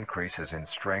 and increases in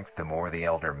strength the more the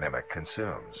elder mimic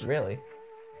consumes. Really?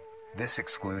 This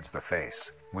excludes the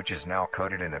face, which is now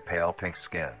coated in a pale pink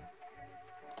skin.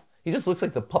 He just looks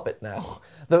like the puppet now.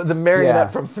 The marionette Yeah.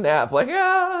 from FNAF. Like,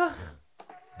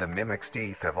 The mimic's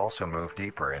teeth have also moved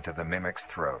deeper into the mimic's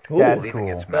throat, That's leaving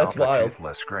cool. its That's mouth a wild.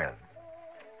 toothless grin.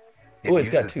 It Ooh,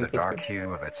 it's got uses the toothless dark grin.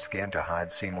 hue of its skin to hide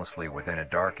seamlessly within a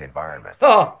dark environment.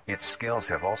 Oh! Its skills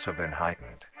have also been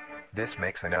heightened. This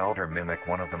makes an elder mimic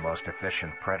one of the most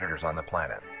efficient predators on the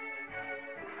planet.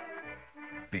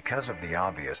 Because of the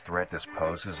obvious threat this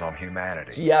poses on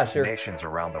humanity, Yeah, sure. nations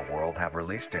around the world have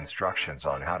released instructions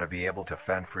on how to be able to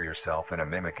fend for yourself in a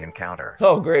mimic encounter.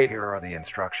 Oh, great. Here are the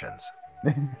instructions.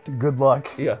 Good luck.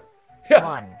 Yeah. Yeah.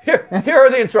 One. Here are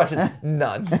the instructions.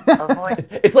 None. Avoid.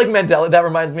 It's like Mandela. That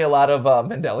reminds me a lot of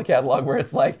Mandela Catalog, where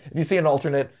it's like, if you see an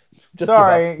alternate, just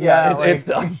Sorry, give up. yeah, It's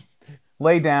done.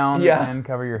 Lay down Yeah. and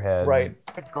cover your head. Right.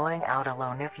 Going out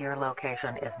alone if your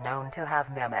location is known to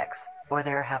have mimics, or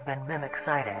there have been mimic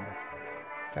sightings.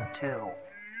 Okay. 2.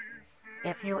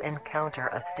 If you encounter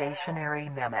a stationary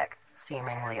mimic,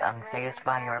 seemingly unfazed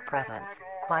by your presence,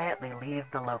 quietly leave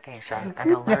the location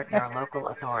and alert your local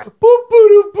authority. Boop,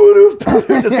 boop, boop, boop.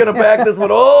 Just gonna back this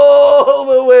one all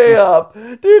the way up.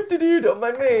 Don't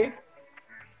mind me.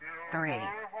 3.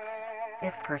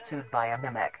 If pursued by a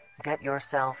mimic, get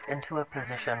yourself into a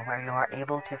position where you are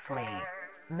able to flee.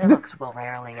 Mimics will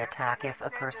rarely attack if a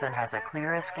person has a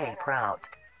clear escape route.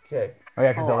 Okay. Oh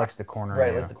yeah, because that 4. likes to corner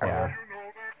Right, you. likes to corner.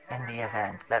 In the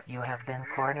event that you have been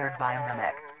cornered by a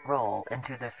mimic, roll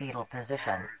into the fetal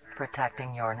position,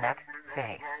 protecting your neck,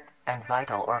 face, and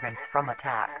vital organs from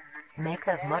attack. Make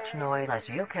as much noise as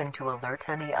you can to alert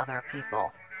any other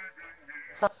people.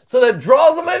 So that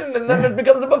draws them in, and then it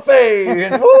becomes a buffet,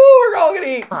 and woo, we're all gonna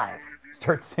eat. 5.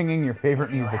 Start singing your favorite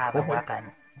If you music. have a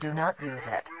weapon, do not use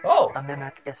it. Oh. A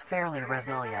mimic is fairly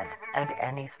resilient, and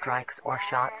any strikes or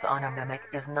shots on a mimic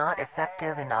is not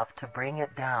effective enough to bring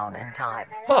it down in time.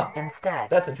 Huh. Instead,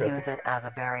 That's interesting. use it as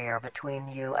a barrier between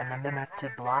you and the mimic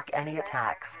to block any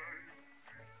attacks.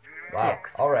 Wow.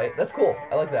 6. All right, that's cool.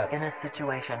 I like that. In a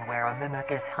situation where a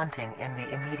mimic is hunting in the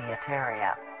immediate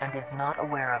area and is not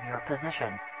aware of your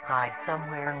position, hide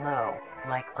somewhere low,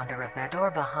 like under a bed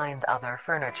or behind other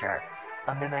furniture.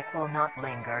 A mimic will not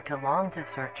linger too long to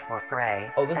search for prey.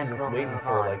 Oh, this is and just will waiting move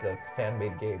for on. like a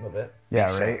fan-made game of it. Yeah,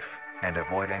 Be right. safe, and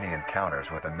avoid any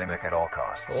encounters with a mimic at all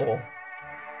costs. Oh.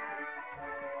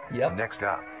 Yep. Next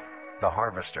up, the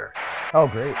Harvester. Oh,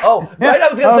 great. Oh, right. I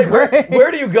was gonna Oh, say, great.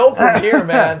 where do you go from here,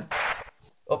 man?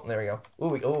 Oh, there we go.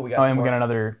 We got. Oh, some and we more. got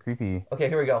another creepy. Okay,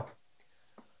 here we go.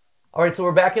 All right, so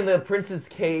we're back in the prince's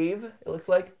cave. It looks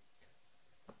like,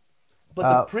 but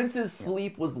the prince's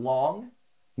sleep was long.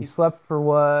 He slept for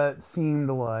what seemed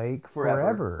like Forever.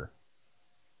 forever.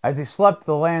 As he slept,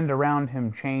 the land around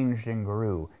him changed and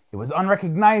grew. It was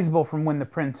unrecognizable from when the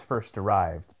prince first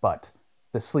arrived, but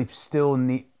the sleep still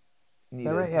the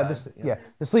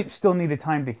sleep still needed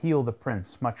time to heal the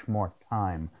prince, much more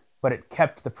time, but it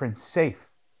kept the prince safe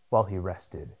while he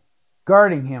rested,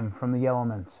 guarding him from the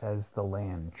elements as the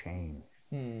land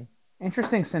changed.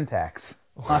 Interesting syntax.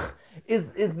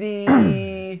 Is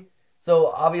the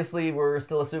so obviously we're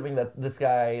still assuming that this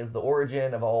guy is the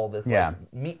origin of all this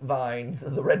like meat vines,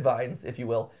 the red vines, if you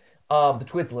will, the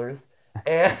Twizzlers,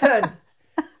 and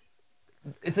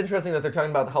it's interesting that they're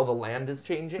talking about how the land is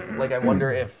changing. Like I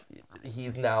wonder if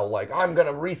he's now like, I'm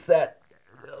gonna reset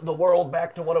the world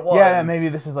back to what it was. Yeah, maybe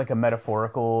this is like a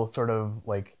metaphorical sort of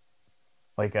like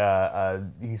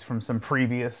he's from some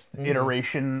previous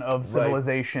iteration of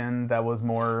civilization that was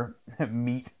more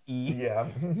meat-y. Yeah,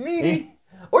 meaty.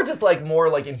 Or just like more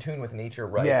like in tune with nature,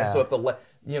 right? Yeah. And so if the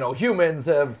humans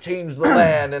have changed the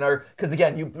land and are, because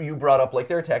again you brought up like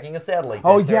they're attacking a satellite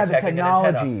dish, they're the attacking technology.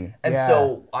 an antenna. And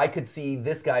so I could see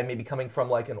this guy maybe coming from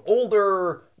like an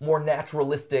older, more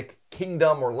naturalistic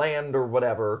kingdom or land or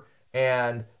whatever,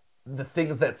 and the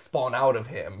things that spawn out of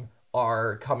him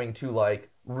are coming to like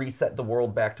reset the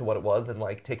world back to what it was and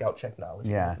like take out technology.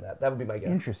 Yeah. And that would be my guess.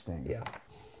 Interesting. Yeah.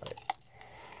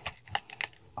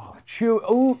 Oh, chew.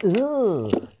 Oh,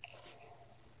 ugh.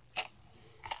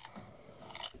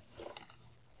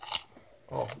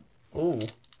 Oh. Ooh.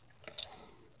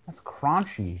 That's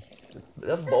crunchy.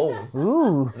 That's bone.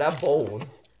 Ooh. That bone.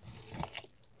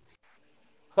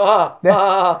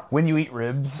 When you eat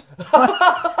ribs.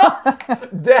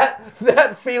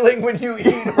 That feeling when you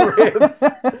eat ribs.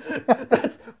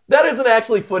 That isn't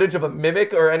actually footage of a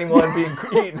mimic or anyone being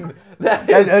eaten.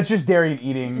 That's just Darian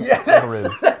eating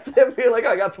ribs. That's him being like,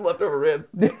 I got some leftover ribs.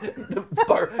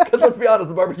 Because let's be honest,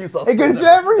 the barbecue sauce. It goes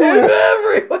everywhere. It's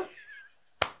everywhere.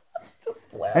 Just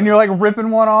splatter. And you're like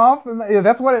ripping one off, and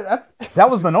that's what that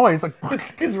was the noise. Like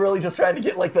He's really just trying to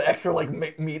get like the extra like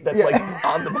meat that's like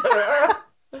on the.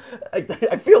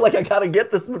 I feel like I gotta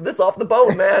get this off the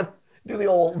bone, man. Do the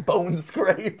old bone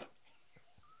scrape.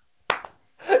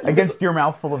 Against your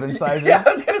mouth full of incisors. Yeah,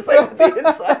 I was gonna say with the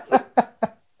incisors.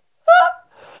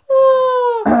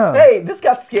 Hey, this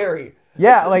got scary.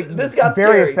 Yeah, like this got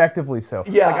very scary. effectively so.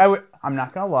 Yeah. Like I'm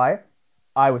not gonna lie,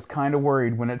 I was kind of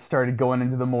worried when it started going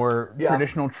into the more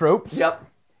traditional tropes. Yep.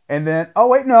 And then, oh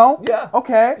wait, no. Yeah.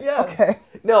 Okay. Yeah. Okay.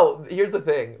 No, here's the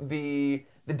thing. The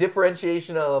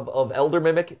differentiation of elder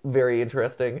mimic, very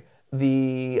interesting.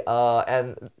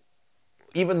 And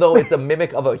even though it's a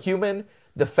mimic of a human,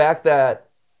 the fact that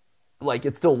like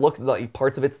it still looked like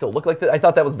parts of it still look like that, I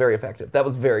thought that was very effective. That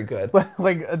was very good.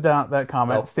 Like that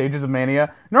comment, Stages of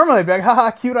Mania. Normally I'd be like,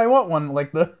 haha, cute, I want one.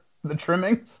 Like the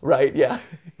trimmings. Right, yeah.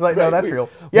 Like, right, no, that's real.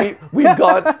 Yeah. We've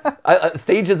gone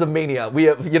stages of mania. We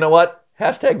have, you know what?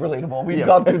 Hashtag relatable. We've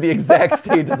gone through the exact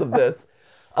stages of this.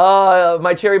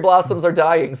 My cherry blossoms are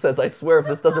dying, says, I swear if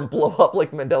this doesn't blow up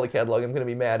like the Mandela catalog, I'm going to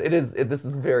be mad. This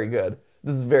is very good.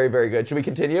 This is very, very good. Should we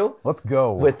continue? Let's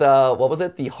go. With, what was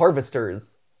it? The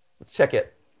Harvesters. Let's check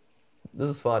it. This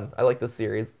is fun. I like this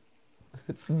series.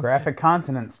 It's graphic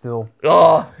continent still.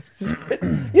 Oh,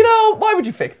 you know, why would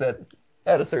you fix it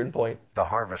at a certain point? The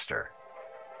Harvester.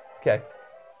 Okay.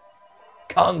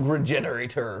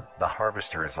 Congregenerator. The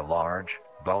Harvester is a large,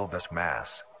 bulbous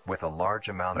mass with a large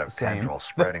amount of tendrils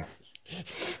spreading.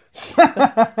 Hashtag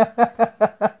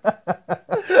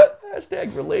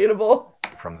relatable.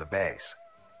 From the base.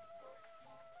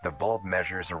 The bulb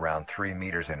measures around 3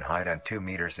 meters in height and 2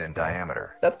 meters in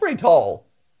diameter. That's pretty tall.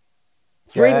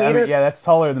 3 meters? That's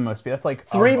taller than most people. That's like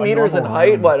 3 meters in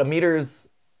height? What, a meter's...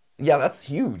 Yeah, that's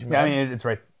huge, man. Yeah, I mean, it's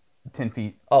right 10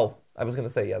 feet. Oh, I was going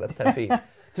to say, yeah, that's 10 feet.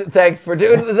 Thanks for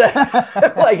doing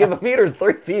that. Like, if a meter's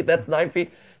 3 feet, that's 9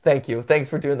 feet. Thank you. Thanks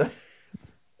for doing the...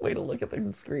 Way to look at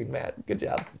the screen, Matt. Good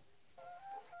job.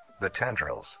 The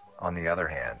tendrils, on the other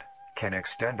hand, can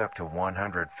extend up to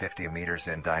 150 meters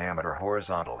in diameter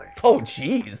horizontally. Oh,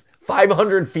 jeez.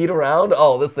 500 feet around?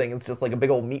 Oh, this thing is just like a big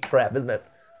old meat trap, isn't it?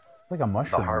 Like a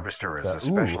mushroom. The Harvester is a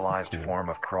specialized form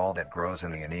of crawl that grows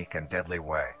in a unique and deadly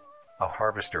way. A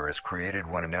harvester is created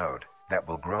when a node that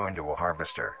will grow into a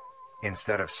harvester,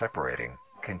 instead of separating,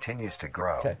 continues to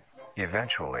grow. Okay.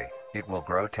 Eventually, it will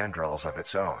grow tendrils of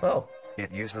its own. Oh.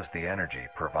 It uses the energy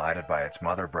provided by its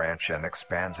mother branch and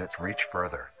expands its reach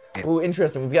further. Ooh,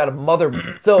 interesting. We've got a mother...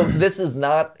 So this is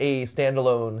not a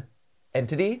standalone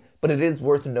entity, but it is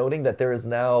worth noting that there is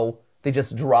now... They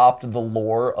just dropped the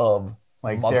lore of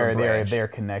like mother branch. They're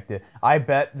connected. I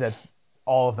bet that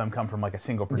all of them come from like a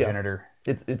single progenitor.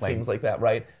 Yeah. It seems like that,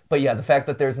 right? But yeah, the fact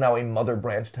that there's now a mother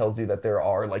branch tells you that there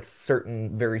are like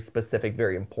certain very specific,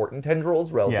 very important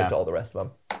tendrils relative to all the rest of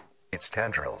them. its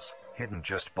tendrils, hidden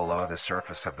just below the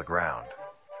surface of the ground.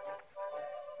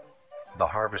 The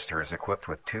harvester is equipped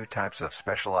with two types of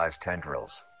specialized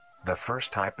tendrils. The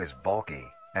first type is bulky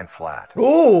and flat.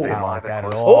 Ooh. They I don't lie like the that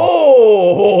at closest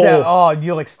all. Oh.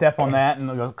 You like step on that and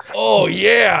it goes. Oh,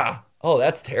 yeah. Oh,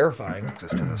 that's terrifying. to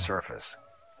the surface.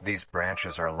 These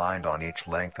branches are lined on each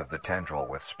length of the tendril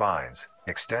with spines,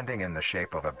 extending in the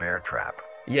shape of a bear trap.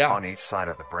 Yeah. On each side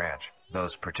of the branch,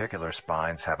 those particular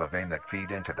spines have a vein that feed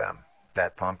into them,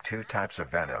 that pump two types of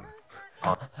venom.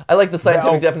 I like the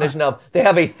scientific definition of they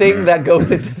have a thing that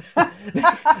goes into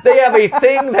they have a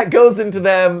thing that goes into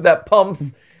them that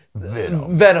pumps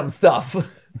venom stuff.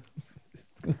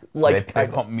 Like They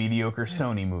pump mediocre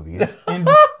Sony movies. Venom.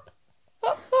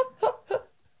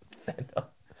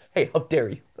 Hey, how dare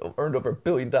you? Earned over $1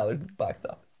 billion at the box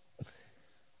office.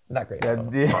 Not great. On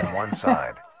one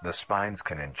side, the spines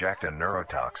can inject a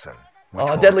neurotoxin, which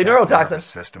Oh, will deadly attack the neurotoxin. nervous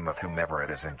system of whomever it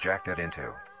is injected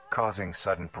into, causing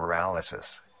sudden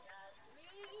paralysis.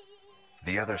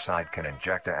 The other side can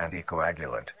inject an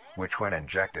anticoagulant, which when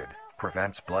injected,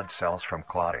 prevents blood cells from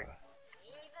clotting.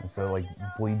 So it like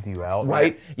bleeds you out.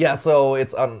 Right? Yeah, so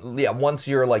it's once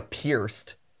you're like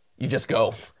pierced, you just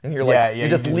go. And you're like Yeah, you're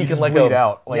just you leaking just like bleed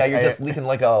out. yeah, you're just leaking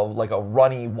like a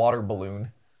runny water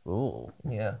balloon. Ooh.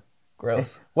 Yeah.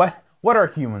 Gross. What are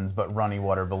humans but runny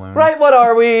water balloons? Right, what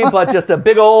are we? But just a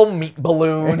big old meat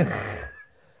balloon.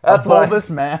 That's a what bulbous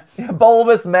mass.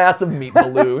 bulbous massive meat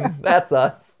balloon. That's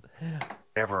us.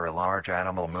 Whenever a large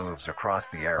animal moves across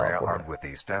the area Oh, boy. armed with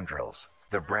these tendrils,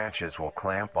 the branches will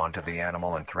clamp onto the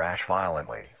animal and thrash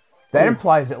violently. That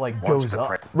implies it like Once goes the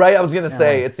up. Right, I was gonna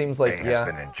say it seems like prey has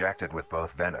been injected with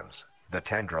both venoms, the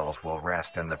tendrils will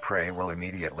rest and the prey will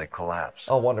immediately collapse.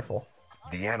 Oh, wonderful.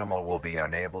 The animal will be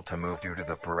unable to move due to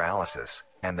the paralysis,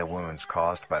 and the wounds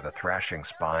caused by the thrashing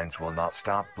spines will not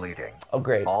stop bleeding. Oh,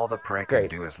 great. All the prey can Great.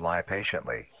 do is lie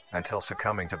patiently, until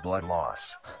succumbing to blood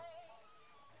loss.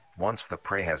 Once the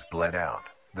prey has bled out,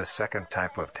 the second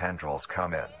type of tendrils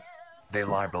come in. They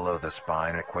lie below the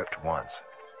spine equipped once.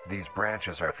 These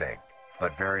branches are thick,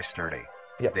 but very sturdy.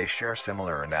 Yep. They share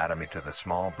similar anatomy to the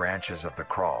small branches of the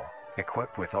crawl,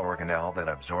 equipped with organelle that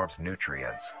absorbs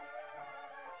nutrients.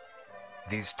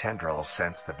 These tendrils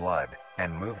sense the blood,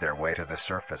 and move their way to the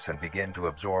surface and begin to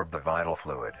absorb the vital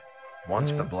fluid.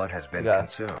 Once the blood has been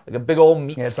consumed, Like a big old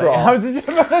meat Yeah, it's straw. like, I was just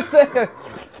about to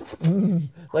say.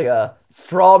 Like a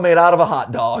straw made out of a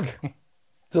hot dog.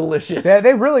 Delicious. Yeah,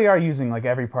 they really are using like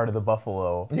every part of the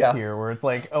buffalo Yeah. here, where it's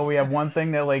like, oh, we have one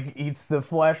thing that like eats the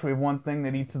flesh, we have one thing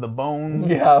that eats the bones.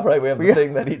 Yeah, right. We have the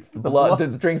thing that eats the blood,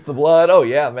 that drinks the blood. Oh,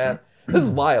 yeah, man. This is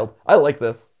wild. I like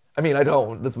this. I mean, I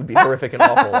don't. This would be horrific and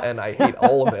awful, and I hate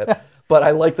all of it. But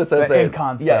I like this as In a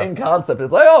concept. Yeah, in concept.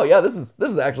 It's like, oh yeah, this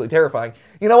is actually terrifying.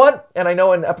 You know what? And I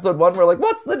know in episode 1 we're like,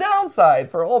 what's the downside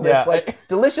for all this? Yeah. Like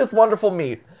delicious, wonderful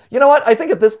meat. You know what? I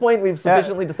think at this point we've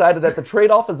sufficiently decided that the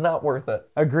trade-off is not worth it.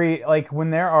 Agree. Like when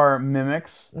there are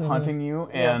mimics Mm-hmm. hunting you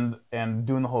and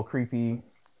doing the whole creepy.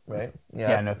 Right?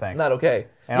 Yeah, no thanks. Not okay.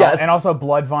 And, Yes. and also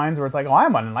blood vines, where it's like, oh,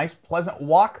 I'm on a nice, pleasant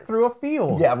walk through a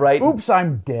field. Yeah, right. Oops,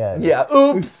 I'm dead. Yeah,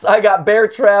 oops, I got bear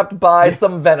trapped by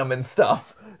some venom and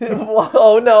stuff.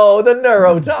 Oh no, the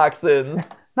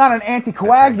neurotoxins. Not an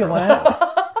anticoagulant.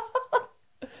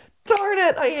 Darn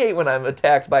it, I hate when I'm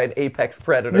attacked by an apex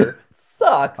predator.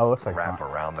 Sucks. Oh, it looks like wrap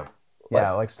fun. around the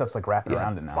Yeah, like stuff's like wrapping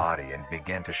around it now. body and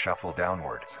begin to shuffle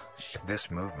downwards. This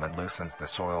movement loosens the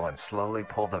soil and slowly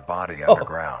pull the body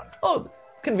underground. Oh,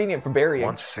 it's convenient for burying.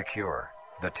 Once secure,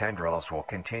 the tendrils will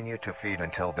continue to feed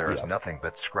until there is nothing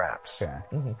but scraps.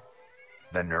 Okay.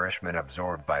 The nourishment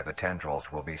absorbed by the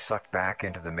tendrils will be sucked back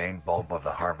into the main bulb of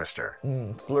the harvester.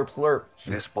 Slurp, slurp.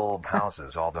 This bulb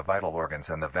houses all the vital organs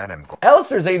and the venom.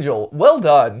 Alistair's Angel, well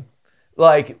done.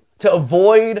 Like, to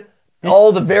avoid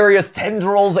all the various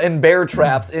tendrils and bear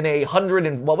traps in a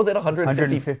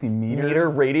 150 meter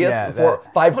radius Yeah, for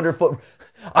that- 500 foot.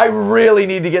 I really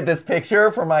need to get this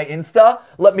picture for my Insta.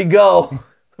 Let me go.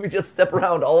 Let me just step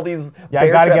around all these Yeah, I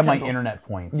bear gotta trap get my tendrils. internet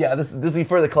points. Yeah, this is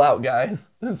for the clout,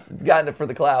 guys. This is gotten it for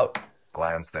the clout.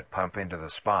 Glands that pump into the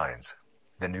spines.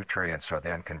 The nutrients are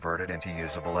then converted into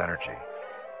usable energy.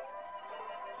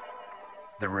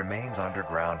 The remains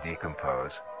underground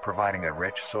decompose, providing a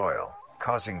rich soil,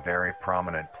 causing very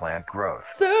prominent plant growth,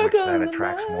 which then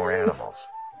attracts more animals.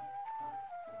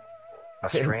 A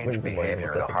strange brings in more behavior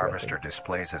animals, the that's harvester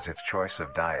displays as its choice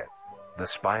of diet. The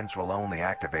spines will only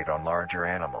activate on larger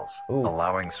animals,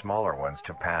 allowing smaller ones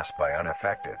to pass by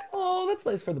unaffected. Oh, that's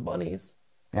nice for the bunnies.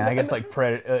 And I guess like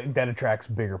that attracts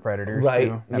bigger predators Right.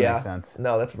 too. That yeah. makes sense.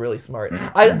 No, that's really smart.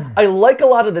 I like a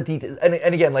lot of the details. And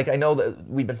again, like I know that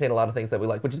we've been saying a lot of things that we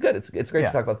like, which is good. It's great Yeah.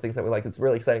 to talk about the things that we like. It's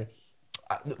really exciting.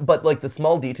 but like the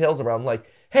small details around like,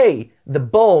 hey, the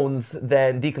bones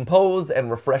then decompose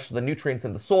and refresh the nutrients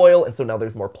in the soil, and so now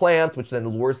there's more plants, which then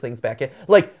lures things back in.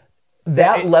 Like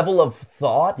that level of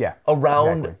thought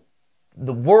around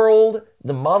the world,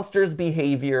 the monster's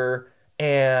behavior,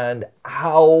 and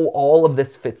how all of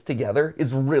this fits together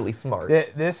is really smart.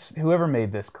 Whoever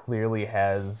made this clearly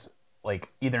has like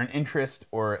either an interest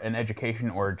or an education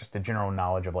or just a general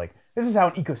knowledge of like, this is how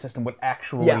an ecosystem would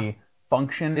actually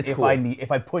function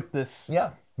if I put this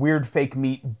weird fake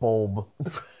meat bulb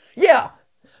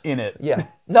in it. Yeah.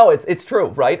 No, it's true,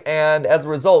 right? And as a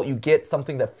result, you get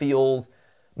something that feels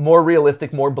more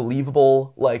realistic, more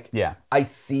believable. Like, I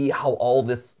see how all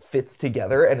this fits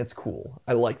together, and it's cool.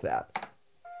 I like that.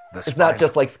 It's not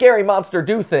just like scary monster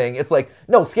do thing. It's like,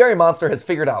 no, scary monster has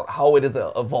figured out how it is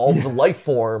a evolved life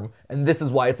form, and this is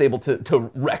why it's able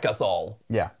to wreck us all.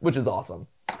 Yeah. Which is awesome.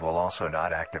 Will also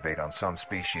not activate on some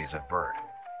species of bird.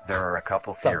 There are a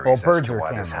couple theories as to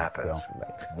why this happens.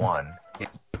 One,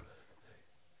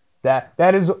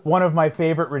 that is one of my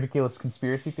favorite ridiculous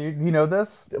conspiracy theories. Do you know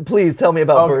this? Please tell me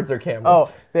about birds or cameras.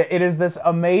 Oh, it is this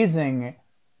amazing,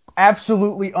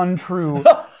 absolutely untrue,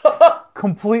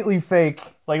 completely fake,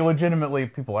 like legitimately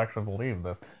people actually believe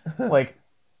this. Like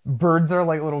birds are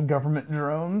like little government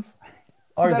drones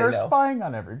that are spying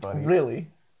on everybody. Really?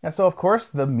 Yeah, so of course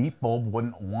the meat bulb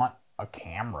wouldn't want a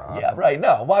camera. Yeah, right.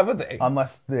 No, why would they?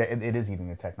 Unless it is eating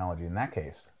the technology in that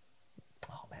case.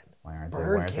 Oh man, why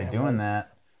aren't they doing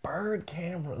that? Bird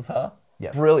cameras, huh?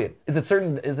 Yes. Brilliant. Is it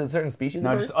certain species?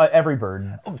 No, of just every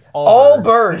bird. All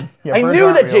birds. Yeah, I birds knew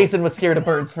aren't that real. Jason was scared of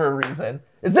birds for a reason.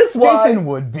 Is this why? Jason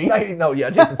would be.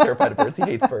 Jason's terrified of birds. He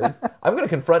hates birds. I'm going to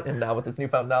confront him now with this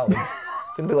newfound knowledge. I'm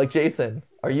going to be like, Jason,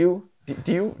 are you?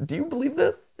 Do you believe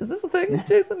this? Is this a thing,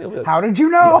 Jason? He'll be like, how did you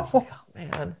know? Like, oh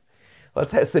man,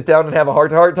 let's sit down and have a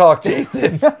heart-to-heart talk,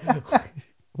 Jason.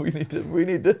 we need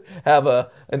to have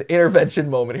an intervention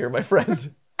moment here, my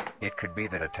friend. It could be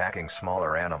that attacking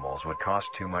smaller animals would cost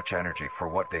too much energy for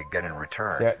what they get in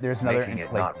return, there's another, making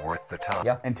it not worth the time.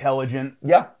 Yeah. Intelligent.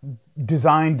 Yeah.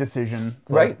 Design decision.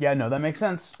 Right. Yeah, no, that makes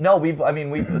sense. No,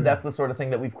 that's the sort of thing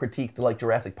that we've critiqued like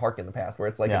Jurassic Park in the past, where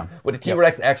it's like, would a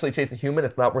T-Rex actually chase a human?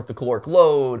 It's not worth the caloric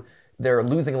load. They're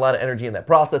losing a lot of energy in that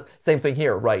process. Same thing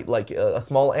here, right? Like a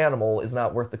small animal is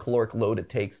not worth the caloric load it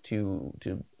takes to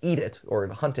eat it or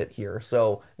to hunt it here.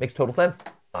 So makes total sense.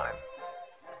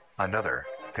 Another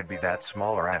could be that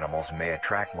smaller animals may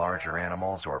attract larger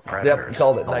animals or predators,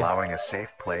 called it. Nice. allowing a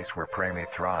safe place where prey may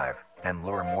thrive and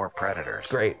lure more predators.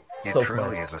 Great. It So truly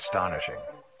smart. is astonishing.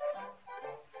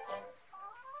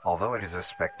 Although it is a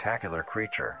spectacular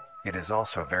creature, it is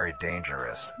also very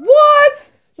dangerous.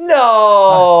 What?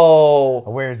 No.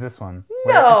 Where is this one?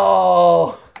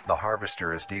 No. The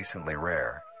harvester is decently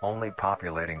rare, only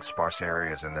populating sparse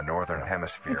areas in the northern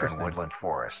hemisphere and woodland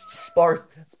forests. Sparse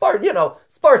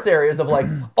areas of like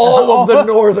all of the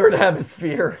northern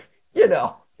hemisphere.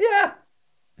 Yeah.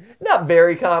 Not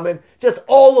very common, just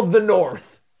all of the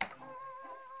north.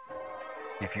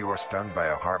 If you are stung by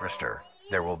a harvester,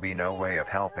 there will be no way of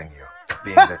helping you,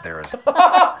 being that there is...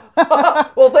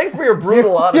 Well, thanks for your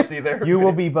brutal honesty there. You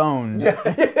will be boned.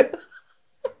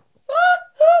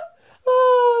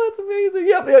 Oh, that's amazing.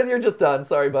 Yeah, you're just done.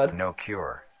 Sorry, bud. no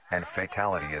cure, and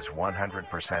fatality is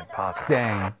 100% positive.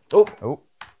 Dang. Oh.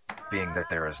 Being that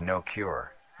there is no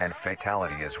cure, and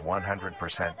fatality is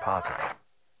 100% positive.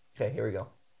 Okay, here we go.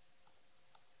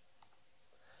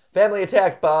 Family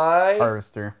attacked by...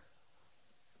 Harvester.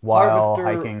 While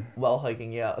hiking. While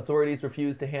hiking, yeah. Authorities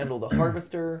refuse to handle the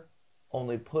harvester,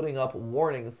 only putting up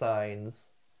warning signs.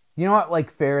 You know what? Like,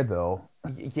 fair, though.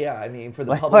 Yeah, I mean, for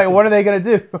the public... Like, what are they going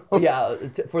to do? Yeah,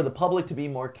 for the public to be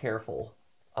more careful.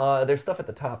 There's stuff at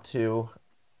the top, too.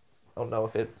 I don't know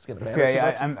if it's going to matter Okay,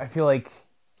 too much. I feel like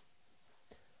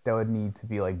that would need to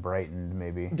be, like, brightened,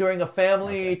 maybe. During a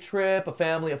family trip, a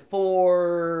family of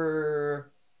 4...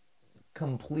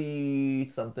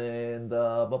 complete something,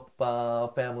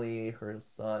 the family, her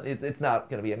son. It's not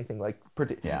going to be anything like...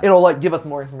 It'll like give us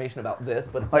more information about this,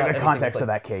 but it's like not a context of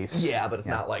that case. Yeah, but it's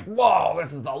not like, whoa,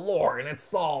 this is the lore and it's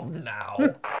solved now.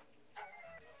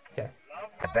 Okay.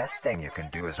 The best thing you can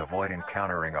do is avoid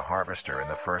encountering a harvester in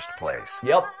the first place.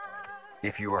 Yep.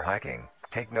 If you are hiking,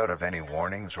 take note of any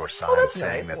warnings or signs that's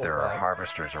saying nice, that little there are sign.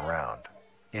 harvesters around.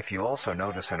 If you also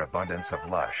notice an abundance of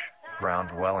lush,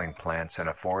 ground-dwelling plants in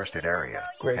a forested area,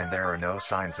 Great. and there are no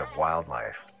signs of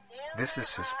wildlife, this is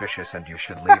suspicious and you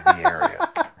should leave the area.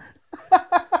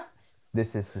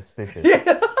 This is suspicious.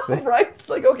 Right? It's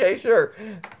like, okay, sure.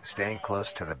 Staying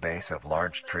close to the base of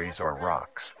large trees or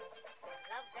rocks.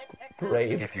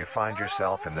 Great. If you find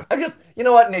yourself in the... You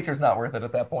know what? Nature's not worth it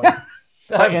at that point.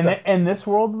 Like, in this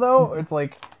world, though, it's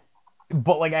like,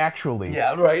 but like actually,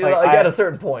 Yeah, right. Like, Like, at a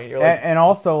certain point, you're like, and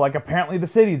also like apparently the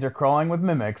cities are crawling with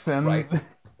mimics, and right.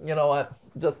 You know what?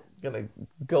 I'm just gonna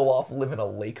go off, live in a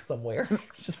lake somewhere.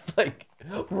 Just like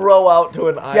row out to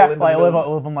an yeah, island. like and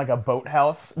go- live in like a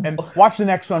boathouse, and watch the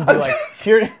next one be like,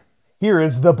 here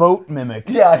is the boat mimic.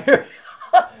 Yeah,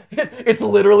 it's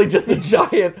literally just a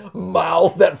giant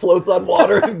mouth that floats on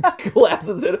water and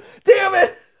collapses in. Damn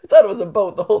it! I thought it was a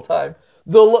boat the whole time.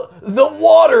 The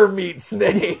water meat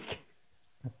snake.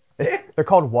 They're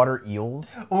called water eels.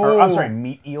 Or, I'm sorry,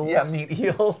 meat eels. Yeah, meat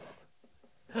eels.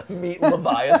 Meat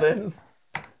leviathans.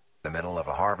 The middle of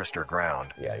a harvester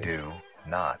ground. Yeah, yeah. Do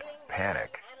not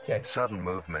panic. Okay. Sudden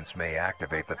movements may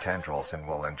activate the tendrils and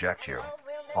will inject you.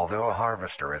 Although a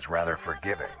harvester is rather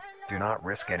forgiving, do not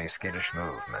risk any skittish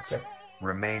movements. Okay.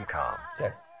 Remain calm.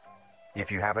 Okay.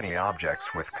 If you have any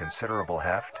objects with considerable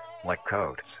heft, like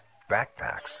coats,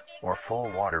 backpacks, or full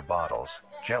water bottles,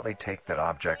 gently take that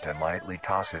object and lightly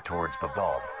toss it towards the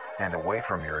bulb and away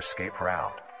from your escape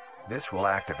route. This will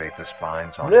activate the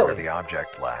spines on Really? where the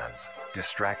object lands,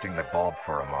 distracting the bulb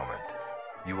for a moment.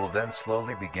 You will then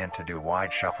slowly begin to do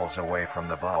wide shuffles away from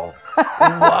the bulb.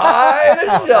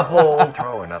 Wide shuffles.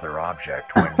 Throw another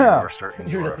object when you are certain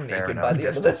You're you are just a fair naked by enough the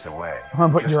end of distance this. away,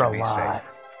 But just you're to be alive.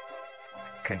 safe.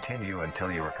 Continue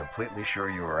until you are completely sure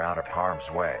you are out of harm's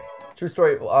way. True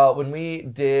story. When we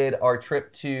did our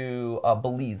trip to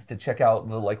Belize to check out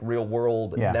the like real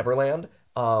world Yeah. Neverland,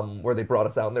 where they brought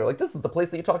us out and they're like, "This is the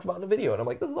place that you talked about in the video," and I'm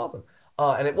like, "This is awesome."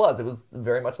 And it was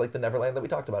very much like the Neverland that we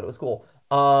talked about. It was cool.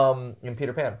 In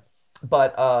Peter Pan,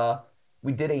 but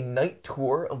we did a night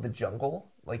tour of the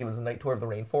jungle. Like it was a night tour of the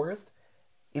rainforest.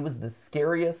 It was the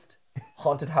scariest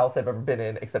haunted house I've ever been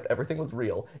in, except everything was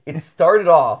real. It started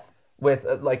off with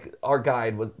like our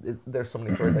guide was. There's so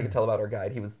many stories I can tell about our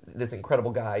guide. He was this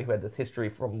incredible guy who had this history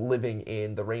from living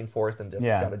in the rainforest and just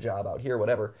got a job out here,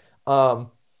 whatever.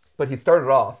 But he started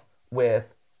off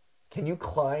with, "Can you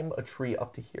climb a tree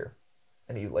up to here?"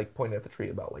 And he like pointed at the tree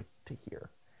about like to here,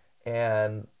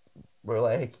 and we're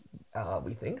like,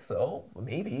 "We think so,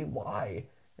 maybe. Why?"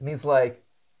 And he's like,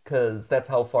 "Cause that's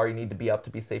how far you need to be up to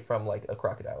be safe from like a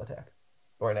crocodile attack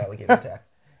or an alligator attack."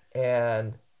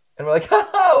 And we're like,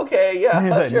 "Haha, okay, yeah." And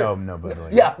he's like, sure. no, but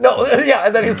like, Yeah, no, yeah.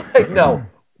 And then he's like, "No,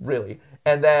 really."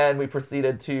 And then we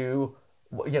proceeded to,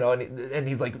 you know, and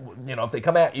he's like, you know, if they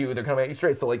come at you, they're coming at you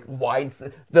straight. So like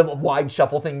the wide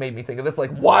shuffle thing made me think of this,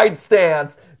 like wide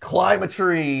stance, climb a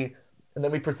tree. And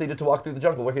then we proceeded to walk through the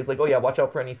jungle where he's like, "Oh yeah, watch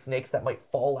out for any snakes that might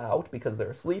fall out because they're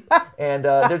asleep. And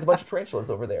there's a bunch of tarantulas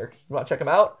over there. You want to check them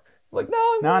out?" I'm like,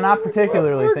 No, not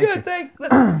particularly, We're thank good, you."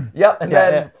 thanks. Yep. And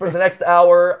then yeah. for the next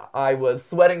hour, I was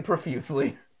sweating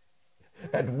profusely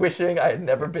and wishing I had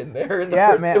never been there. In the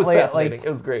first, man, it was like, fascinating. It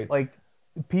was great. Like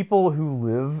people who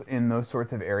live in those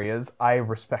sorts of areas, I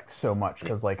respect so much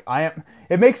because like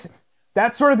it makes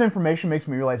that sort of information makes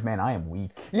me realize, man, I am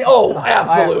weak. Oh,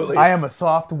 absolutely. I am a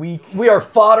soft, weak. We are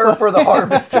fodder for the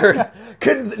harvesters.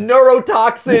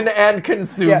 Neurotoxin and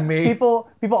consume me. People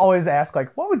always ask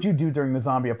like, what would you do during the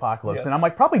zombie apocalypse? And I'm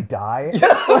like, probably die.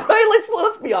 Right?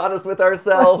 Let's be honest with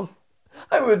ourselves.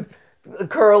 I would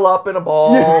curl up in a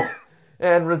ball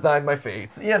and resign my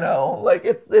fate. You know, like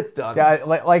it's done. Yeah,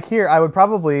 like here, I would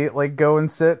probably like go and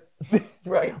sit,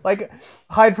 Right. like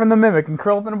hide from the mimic and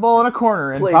curl up in a ball in a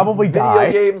corner and Play probably video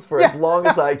die games for as long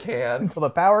as I can. until the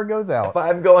power goes out. If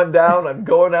I'm going down, I'm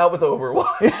going out with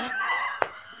Overwatch.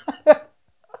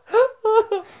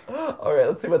 All right,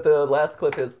 let's see what the last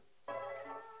clip is.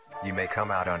 You may come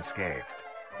out unscathed,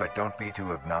 but don't be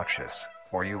too obnoxious,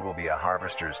 or you will be a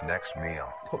harvester's next meal.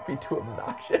 Don't be too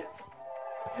obnoxious.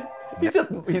 He's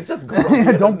just grumpy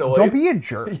and don't annoyed. be a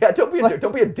jerk. Yeah, don't be a jerk.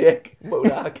 Don't be a dick,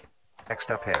 Modoc. Next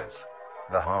up is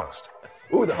the host.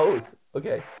 Ooh, the hose.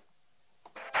 Okay.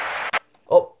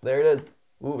 Oh, there it is.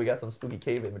 Ooh, we got some spooky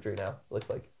cave imagery now. Looks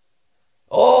like.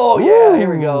 Oh yeah,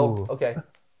 here we go. Ooh. Okay.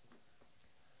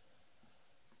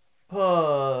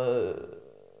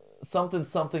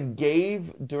 Something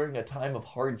gave during a time of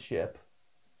hardship.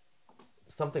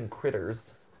 Something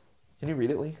critters. Can you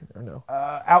read it, Lee? Or no?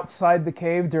 Outside the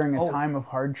cave during a time of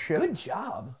hardship. Good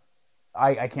job.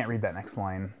 I can't read that next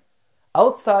line.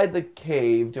 Outside the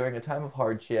cave during a time of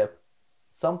hardship.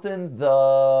 Something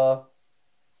the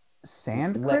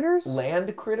Sand critters?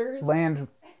 land critters? Land.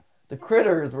 The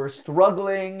critters were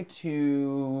struggling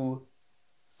to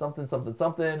something.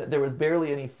 There was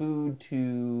barely any food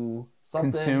to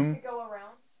something. Consume.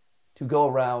 To go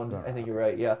around. I think you're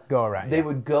right, yeah. Go around. They yeah.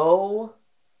 would go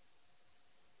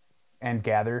And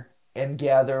gather. and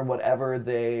gather whatever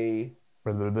they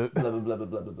Blah, blah, blah. blah blah blah blah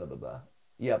blah blah blah blah.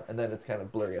 Yep, and then it's kind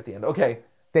of blurry at the end. Okay.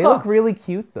 They look really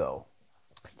cute though.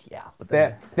 Yeah, but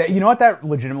then That you know what that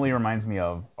legitimately reminds me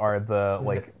of are the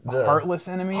heartless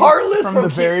enemies Heartless from the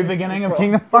very beginning of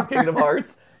Kingdom from Hearts. Kingdom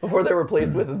Hearts before they were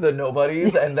replaced with the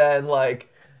nobodies, and then like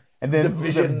And then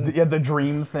Division. the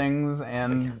dream things,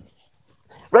 and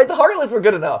Right, the Heartless were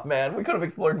good enough, man. We could have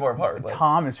explored more of Heartless.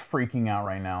 Tom is freaking out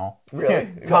right now. Really?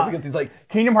 Yeah, Tom, Because he's like,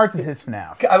 Kingdom Hearts is his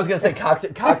FNAF. I was gonna say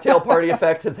cocktail party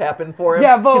effect has happened for him.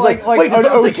 Yeah, but he's like wait, did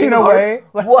someone say Ocean Kingdom Away.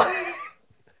 Hearts? What?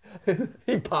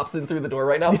 He pops in through the door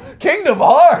right now. Kingdom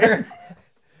Hearts.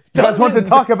 You guys want to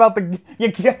talk about the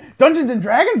Dungeons and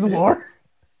Dragons lore?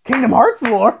 Kingdom Hearts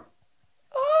lore?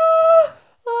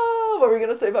 What were you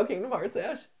gonna say about Kingdom Hearts,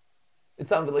 Ash? It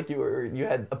sounded like you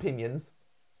had opinions.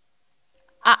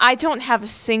 I don't have a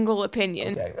single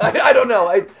opinion. Okay, I don't know.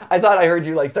 I thought I heard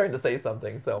you like starting to say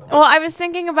something. So Well, I was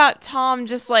thinking about Tom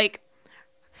just like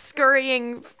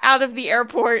scurrying out of the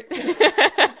airport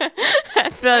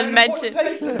at the mention.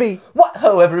 what?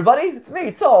 Hello, everybody. It's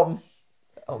me, Tom.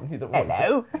 Oh, he don't want to say-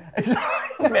 Hello, It's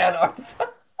man arts.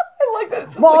 I like that.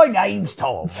 It's just my name's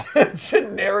Tom.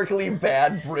 generically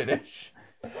bad British.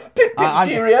 Pip I'm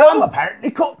cheerio.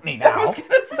 apparently Cockney I now. was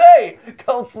gonna say,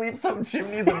 go sweep some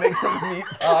chimneys and make some meat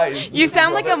pies. You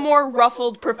sound like a more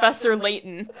ruffled Professor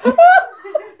Layton.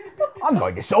 I'm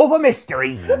going to solve a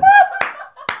mystery.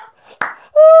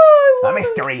 Oh, A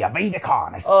mystery of Vita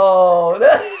Carnis. oh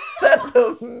that's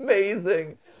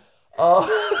amazing.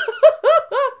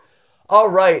 All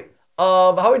right.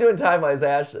 How are we doing time-wise,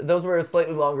 Ash? Those were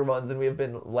slightly longer ones, and we have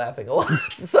been laughing a lot.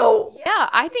 So, Yeah,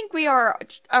 I think we are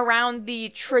around the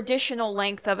traditional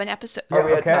length of an episode. are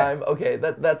we at okay. time? Okay,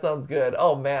 that sounds good.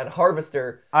 Oh man,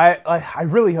 Harvester. I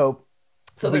really hope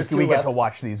So we there's two get left. to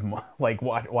watch these,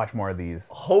 watch more of these.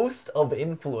 Host of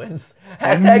influence.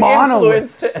 And Hashtag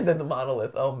monoliths. influence. And then the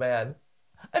monolith. Oh man.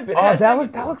 I've been Oh,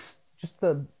 hashtag that looks just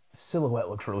the silhouette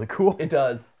looks really cool. It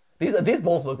does. These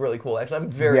both look really cool, actually. I'm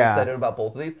very Yeah. excited about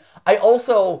both of these. I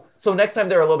also, so next time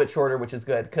they're a little bit shorter, which is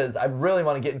good, because I really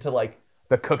want to get into like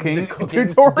The cooking, the cooking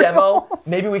tutorial demo.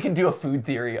 Maybe we can do a food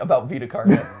theory about Vita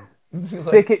Carnis. It's like-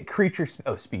 Thicket creature.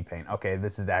 Speed paint. Okay,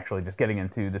 this is actually just getting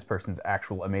into this person's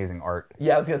actual amazing art.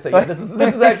 yeah, I was gonna say this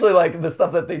is actually like the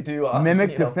stuff that they do.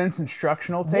 Mimic you know. defense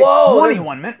instructional tape. Whoa,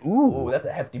 21 minutes. Ooh, Ooh. that's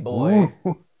a hefty boy.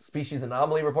 Species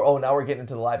anomaly report. Oh, now we're getting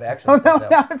into the live action Oh no, stuff now.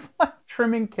 now it's like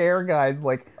trimming care guide.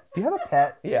 Like, do you have a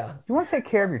pet? Yeah. You want to take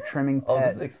care of your trimming Oh, this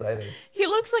pet? is exciting. He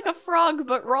looks like a frog,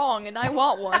 but wrong, and I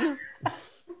want one.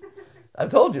 I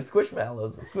told you,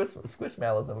 squishmallows.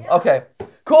 Squishmallows. Okay,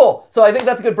 cool. So I think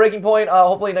that's a good breaking point.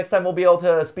 Hopefully next time we'll be able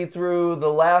to speed through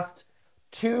the last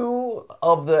two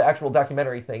of the actual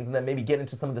documentary things, and then maybe get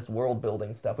into some of this world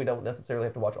building stuff. We don't necessarily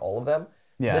have to watch all of them.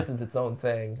 Yeah. This is its own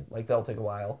thing. Like, that'll take a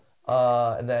while.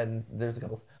 And then there's a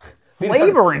couple...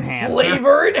 Flavor enhancer.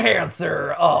 Flavor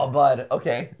enhancer. Oh, bud.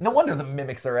 Okay. No wonder the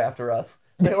mimics are after us.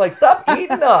 They're like, stop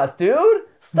eating us, dude.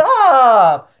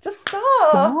 Stop. Just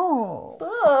stop.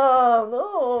 Stop.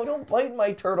 No, don't bite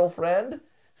my turtle friend.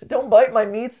 Don't bite my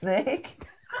meat snake.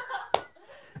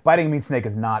 Biting a meat snake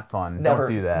is not fun. Never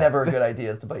Don't do that. Never a good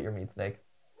idea is to bite your meat snake.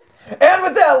 And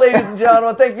with that, ladies and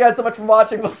gentlemen, thank you guys so much for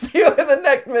watching. We'll see you in the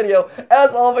next video.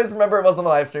 As always, remember, it wasn't a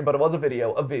live stream, but it was a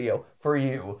video for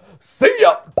you. See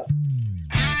ya!